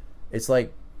 It's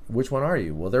like, which one are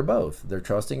you? Well, they're both. They're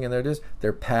trusting and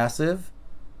they're passive,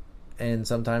 and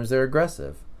sometimes they're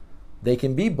aggressive. They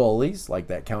can be bullies, like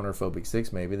that counterphobic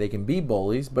six maybe. They can be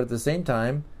bullies, but at the same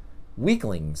time,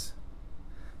 weaklings.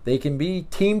 They can be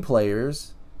team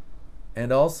players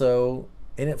and also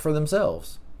in it for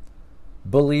themselves.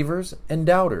 Believers and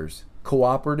doubters.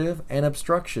 Cooperative and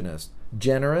obstructionist.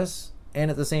 Generous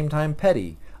and at the same time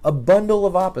petty. A bundle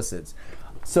of opposites.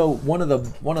 So one of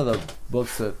the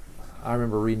books that I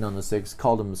remember reading on the six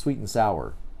called them Sweet and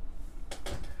Sour.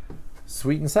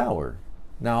 Sweet and sour.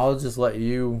 Now I'll just let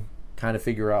you kind of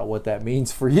figure out what that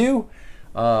means for you,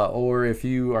 or if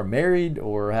you are married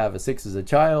or have a six as a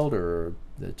child or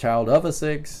the child of a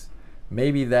six,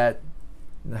 maybe that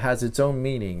has its own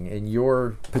meaning in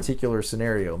your particular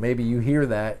scenario. Maybe you hear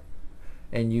that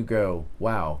and you go,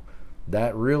 wow,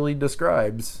 that really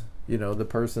describes, the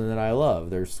person that I love.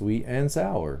 They're sweet and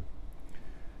sour.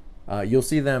 You'll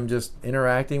see them just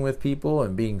interacting with people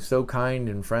and being so kind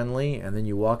and friendly, and then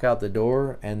you walk out the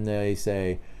door and they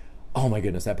say, oh my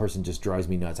goodness, that person just drives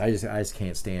me nuts. I just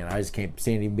can't stand. I just can't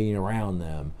stand even being around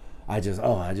them. And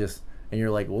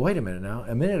you're like, well, wait a minute now.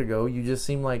 A minute ago, you just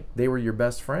seemed like they were your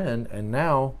best friend, and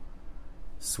now,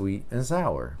 sweet and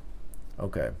sour.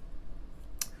 Okay.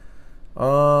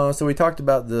 So we talked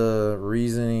about the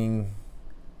reasoning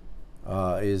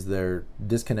is their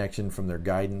disconnection from their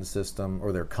guidance system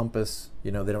or their compass.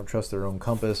 They don't trust their own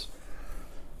compass.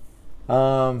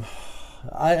 Another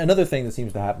thing that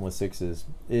seems to happen with sixes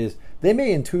is they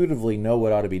may intuitively know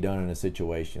what ought to be done in a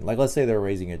situation. Like, let's say they're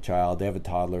raising a child, they have a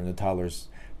toddler, and the toddler's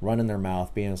running their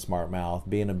mouth, being a smart mouth,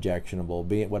 being objectionable,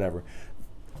 being whatever.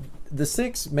 The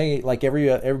six may, like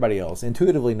everybody else,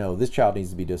 intuitively know this child needs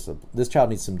to be disciplined. This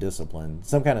child needs some discipline,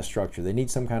 some kind of structure. They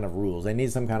need some kind of rules. They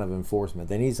need some kind of enforcement.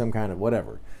 They need some kind of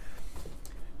whatever.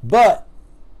 But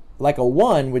like a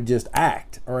 1 would just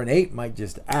act, or an 8 might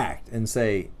just act and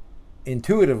say,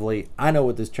 intuitively, I know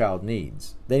what this child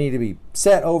needs. They need to be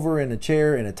set over in a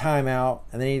chair in a timeout,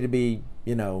 and they need to be,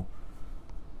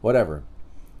 whatever.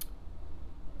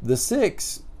 The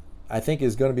 6, I think,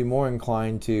 is going to be more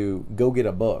inclined to go get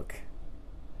a book,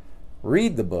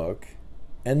 read the book,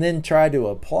 and then try to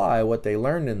apply what they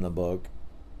learned in the book,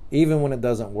 even when it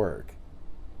doesn't work,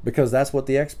 because that's what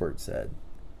the expert said.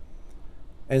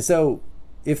 And so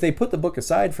if they put the book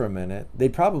aside for a minute, they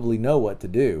probably know what to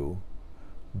do.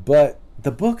 But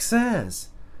the book says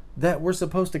that we're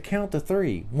supposed to count to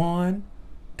 3. 1,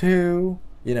 2,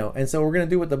 and so we're going to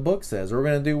do what the book says. We're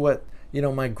going to do what,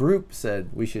 my group said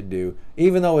we should do,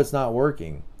 even though it's not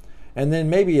working. And then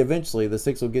maybe eventually the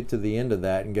 6 will get to the end of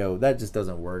that and go, that just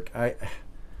doesn't work. I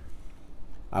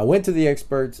went to the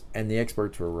experts and the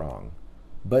experts were wrong.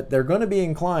 But they're going to be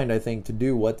inclined, I think, to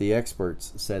do what the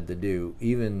experts said to do,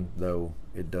 even though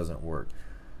it doesn't work.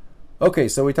 Okay,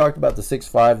 so we talked about the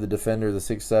 6-5, the defender, the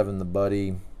 6-7, the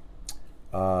buddy.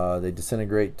 They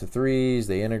disintegrate to 3s,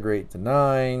 they integrate to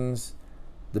 9s.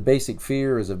 The basic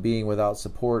fear is of being without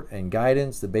support and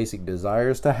guidance. The basic desire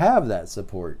is to have that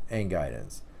support and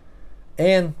guidance.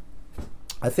 And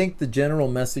I think the general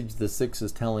message the 6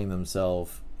 is telling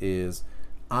themselves is,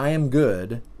 I am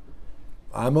good,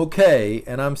 I'm okay,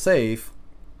 and I'm safe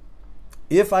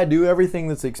if I do everything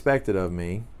that's expected of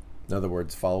me. In other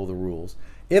words, follow the rules.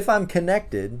 If I'm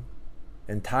connected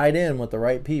and tied in with the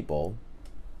right people,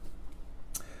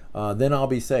 then I'll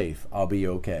be safe. I'll be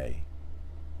okay.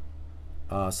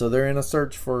 So they're in a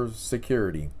search for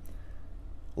security.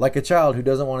 Like a child who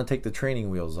doesn't want to take the training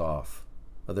wheels off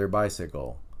of their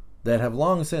bicycle that have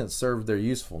long since served their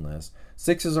usefulness.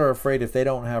 6s are afraid if they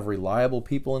don't have reliable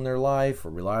people in their life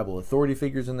or reliable authority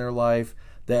figures in their life,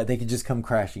 that they could just come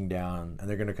crashing down, and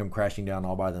they're going to come crashing down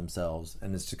all by themselves,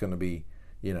 and it's just going to be,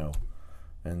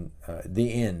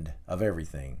 the end of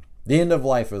everything. The end of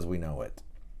life as we know it.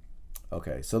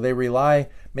 Okay, so they rely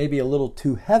maybe a little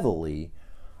too heavily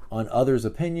on others'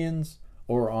 opinions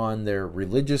or on their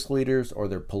religious leaders or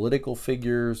their political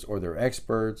figures or their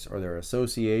experts or their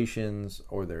associations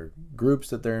or their groups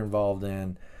that they're involved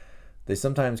in. They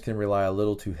sometimes can rely a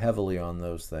little too heavily on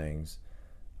those things.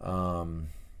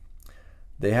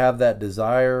 They have that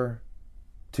desire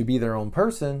to be their own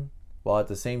person while at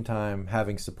the same time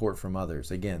having support from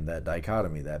others. Again, that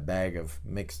dichotomy, that bag of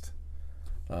mixed.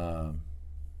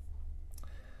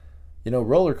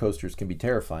 Roller coasters can be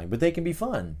terrifying, but they can be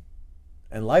fun.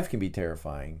 And life can be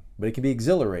terrifying, but it can be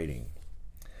exhilarating.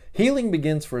 Healing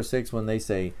begins for a 6 when they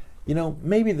say,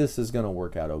 maybe this is going to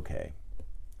work out okay.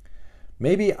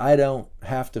 Maybe I don't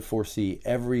have to foresee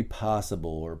every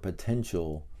possible or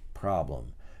potential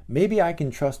problem. Maybe I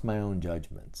can trust my own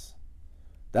judgments.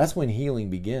 That's when healing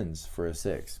begins for a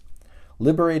 6.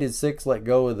 Liberated 6 let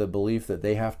go of the belief that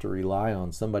they have to rely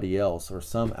on somebody else or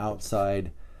some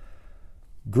outside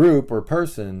group or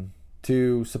person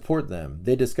to support them.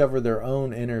 They discover their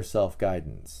own inner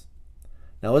self-guidance.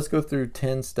 Now let's go through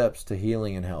 10 steps to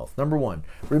healing and health. Number 1,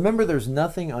 remember there's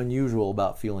nothing unusual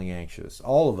about feeling anxious.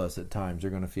 All of us at times are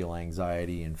going to feel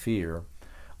anxiety and fear.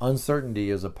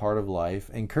 Uncertainty is a part of life,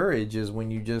 and courage is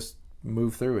when you just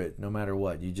move through it no matter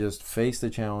what. You just face the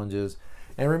challenges.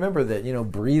 And remember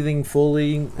that, breathing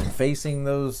fully and facing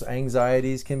those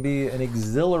anxieties can be an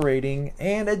exhilarating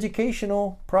and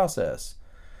educational process.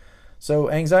 So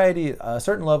anxiety, a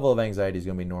certain level of anxiety is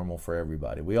going to be normal for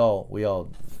everybody. We all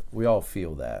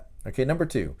feel that. Okay, number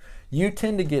 2, you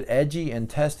tend to get edgy and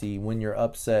testy when you're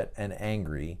upset and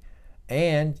angry,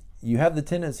 and you have the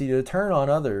tendency to turn on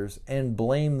others and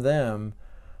blame them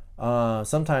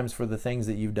sometimes for the things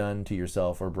that you've done to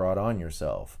yourself or brought on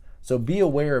yourself. So be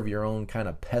aware of your own kind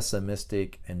of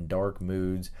pessimistic and dark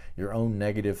moods, your own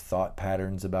negative thought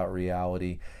patterns about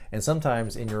reality, and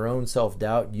sometimes in your own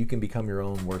self-doubt, you can become your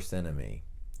own worst enemy.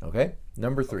 Okay?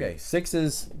 Number 3. Okay.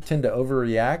 6s tend to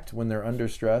overreact when they're under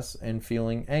stress and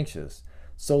feeling anxious.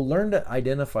 So learn to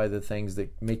identify the things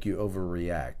that make you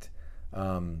overreact.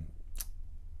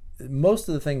 Most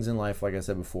of the things in life, like I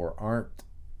said before, aren't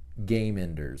game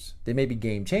enders. They may be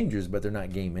game changers, but they're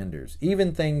not game enders.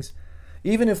 Even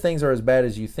if things are as bad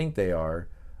as you think they are,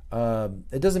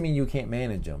 it doesn't mean you can't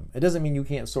manage them. It doesn't mean you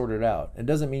can't sort it out. It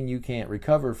doesn't mean you can't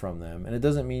recover from them. And it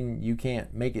doesn't mean you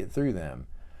can't make it through them.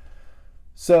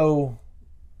 So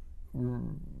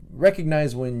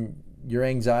recognize when your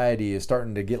anxiety is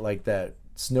starting to get like that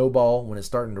snowball, when it's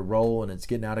starting to roll and it's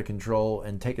getting out of control,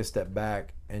 and take a step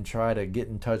back and try to get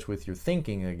in touch with your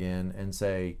thinking again and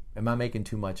say, am I making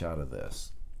too much out of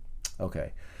this?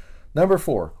 Okay. Number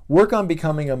 4, work on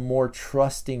becoming a more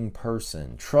trusting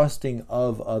person, trusting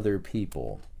of other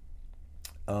people.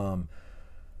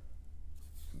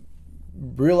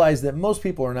 Realize that most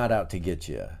people are not out to get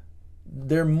you.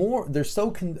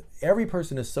 Every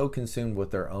person is so consumed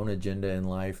with their own agenda in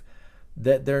life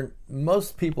that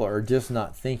most people are just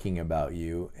not thinking about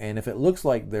you. And if it looks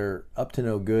like they're up to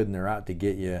no good and they're out to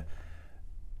get you,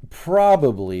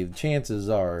 probably the chances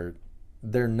are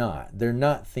they're not. They're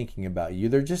not thinking about you.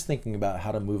 They're just thinking about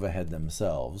how to move ahead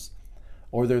themselves,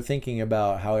 or they're thinking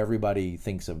about how everybody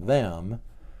thinks of them.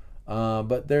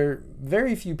 But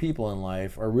very few people in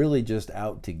life are really just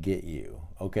out to get you.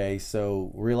 Okay, so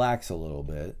relax a little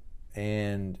bit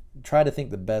and try to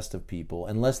think the best of people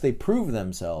unless they prove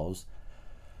themselves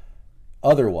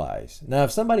otherwise. Now,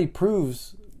 if somebody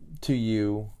proves to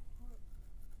you,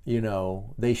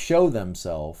 they show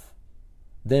themselves,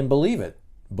 then believe it.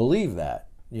 Believe that,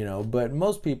 but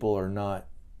most people are not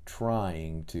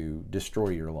trying to destroy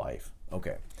your life.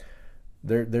 Okay.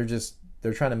 They're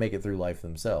trying to make it through life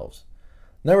themselves.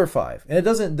 Number 5, and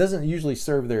it doesn't usually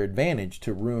serve their advantage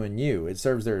to ruin you. It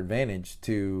serves their advantage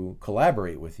to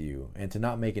collaborate with you and to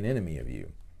not make an enemy of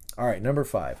you. All right, number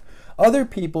 5. Other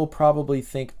people probably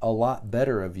think a lot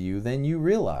better of you than you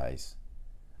realize.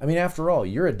 I mean, after all,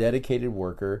 you're a dedicated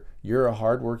worker. You're a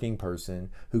hardworking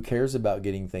person who cares about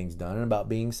getting things done and about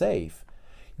being safe.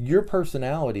 Your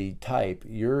personality type,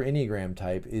 your Enneagram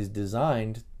type, is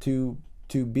designed to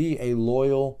be a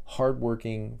loyal,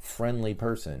 hardworking, friendly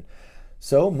person.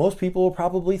 So most people will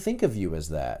probably think of you as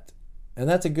that. And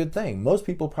that's a good thing. Most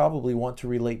people probably want to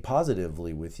relate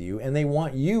positively with you, and they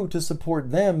want you to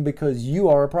support them because you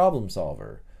are a problem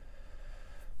solver.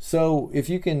 So if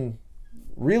you can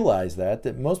realize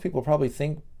that most people probably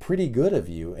think pretty good of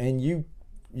you, and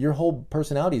your whole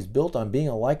personality is built on being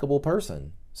a likable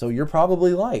person. So you're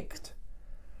probably liked.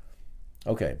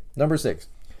 Okay, number 6.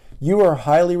 You are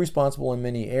highly responsible in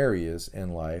many areas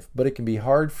in life, but it can be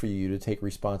hard for you to take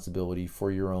responsibility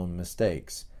for your own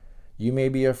mistakes. You may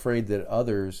be afraid that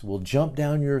others will jump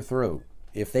down your throat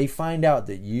if they find out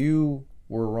that you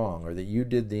were wrong or that you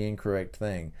did the incorrect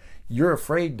thing. You're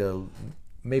afraid to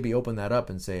maybe open that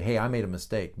up and say, hey, I made a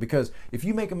mistake. Because if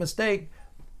you make a mistake,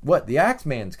 the axe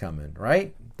man's coming,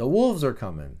 right? The wolves are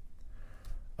coming.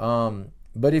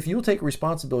 But if you'll take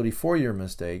responsibility for your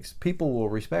mistakes, people will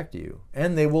respect you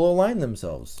and they will align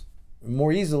themselves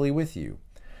more easily with you.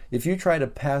 If you try to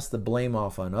pass the blame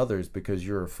off on others because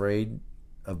you're afraid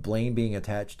of blame being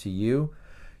attached to you,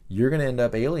 you're going to end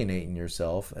up alienating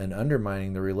yourself and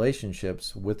undermining the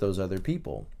relationships with those other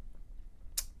people.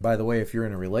 By the way, if you're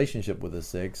in a relationship with a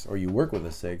 6 or you work with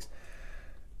a 6,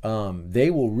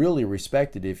 they will really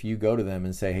respect it if you go to them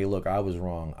and say, hey, look, I was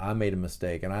wrong. I made a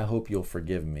mistake and I hope you'll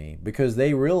forgive me, because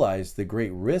they realize the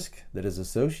great risk that is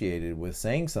associated with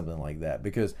saying something like that.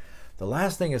 Because the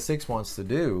last thing a 6 wants to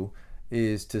do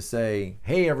is to say,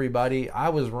 hey, everybody, I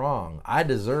was wrong. I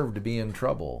deserve to be in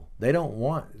trouble.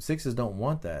 6s don't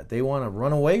want that. They want to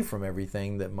run away from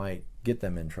everything that might get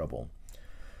them in trouble.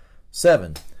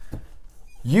 7,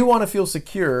 you want to feel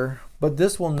secure, but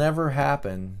this will never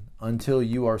happen until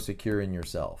you are secure in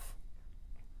yourself.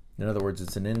 In other words,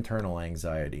 it's an internal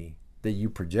anxiety that you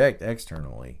project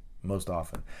externally most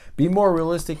often. Be more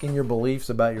realistic in your beliefs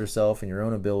about yourself and your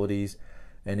own abilities.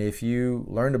 And if you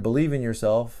learn to believe in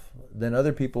yourself, then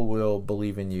other people will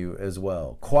believe in you as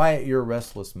well. Quiet your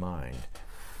restless mind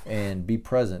and be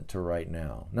present to right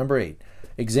now. Number 8,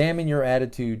 examine your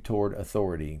attitude toward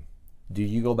authority. Do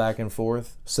you go back and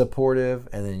forth, supportive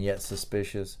and then yet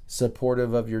suspicious,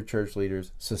 supportive of your church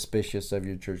leaders, suspicious of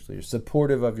your church leaders,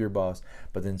 supportive of your boss,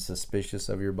 but then suspicious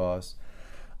of your boss?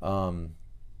 Become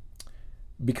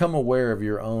aware of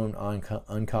your own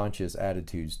unconscious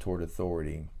attitudes toward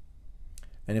authority.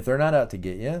 And if they're not out to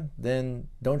get you, then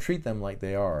don't treat them like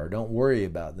they are. Or don't worry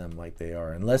about them like they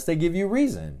are, unless they give you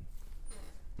reason.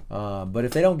 But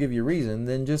if they don't give you reason,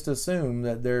 then just assume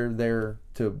that they're there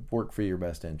to work for your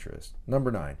best interest.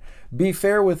 Number 9, be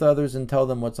fair with others and tell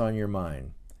them what's on your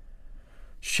mind.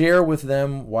 Share with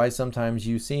them why sometimes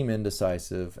you seem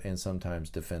indecisive and sometimes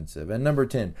defensive. And number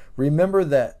 10, remember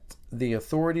that the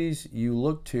authorities you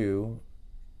look to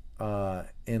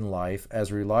in life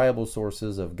as reliable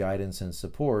sources of guidance and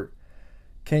support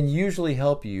can usually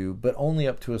help you, but only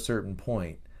up to a certain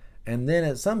point. And then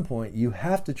at some point, you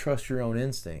have to trust your own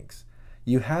instincts.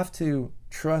 You have to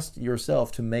trust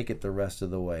yourself to make it the rest of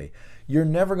the way. You're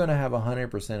never going to have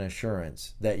 100%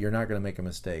 assurance that you're not going to make a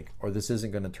mistake, or this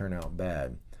isn't going to turn out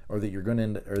bad, or that you're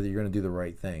going to do the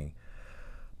right thing.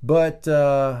 But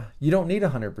you don't need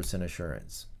 100%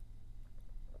 assurance.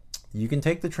 You can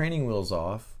take the training wheels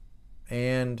off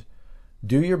and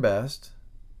do your best.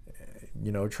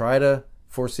 Try to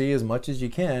foresee as much as you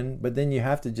can, but then you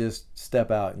have to just step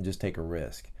out and just take a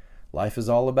risk. Life is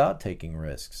all about taking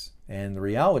risks. And the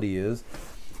reality is,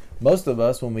 most of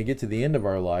us, when we get to the end of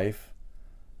our life,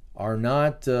 are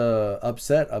not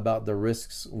upset about the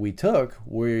risks we took.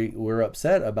 We're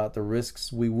upset about the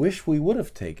risks we wish we would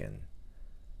have taken.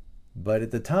 But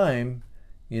at the time,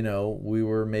 we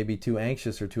were maybe too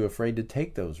anxious or too afraid to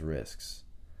take those risks.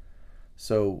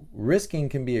 So risking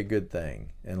can be a good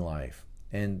thing in life.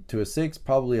 And to a 6,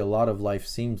 probably a lot of life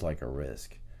seems like a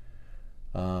risk.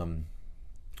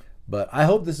 But I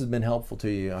hope this has been helpful to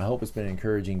you. I hope it's been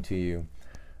encouraging to you.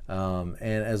 And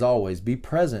as always, be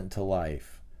present to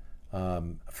life.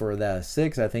 For that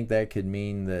 6, I think that could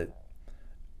mean that,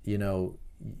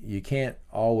 you can't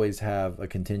always have a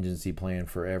contingency plan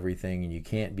for everything, and you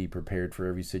can't be prepared for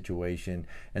every situation.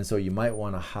 And so you might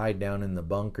want to hide down in the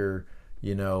bunker,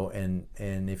 and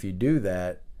if you do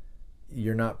that,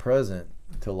 you're not present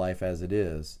to life as it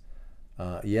is.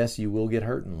 Yes, you will get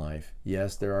hurt in life.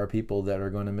 Yes, there are people that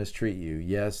are going to mistreat you.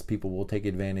 Yes, people will take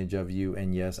advantage of you.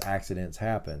 And yes, accidents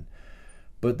happen.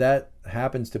 But that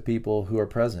happens to people who are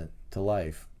present to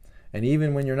life. And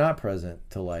even when you're not present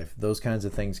to life, those kinds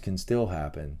of things can still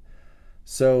happen.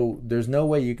 So there's no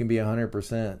way you can be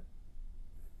 100%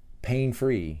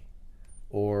 pain-free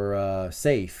or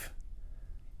safe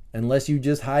unless you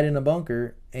just hide in a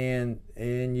bunker, and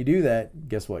you do that.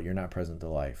 Guess what? You're not present to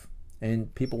life.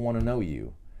 And people want to know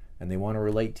you, and they want to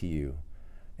relate to you,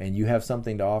 and you have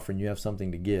something to offer, and you have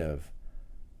something to give.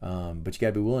 But you got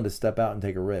to be willing to step out and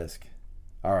take a risk.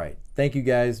 All right. Thank you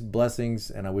guys. Blessings,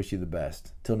 and I wish you the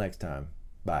best. Till next time.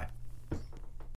 Bye.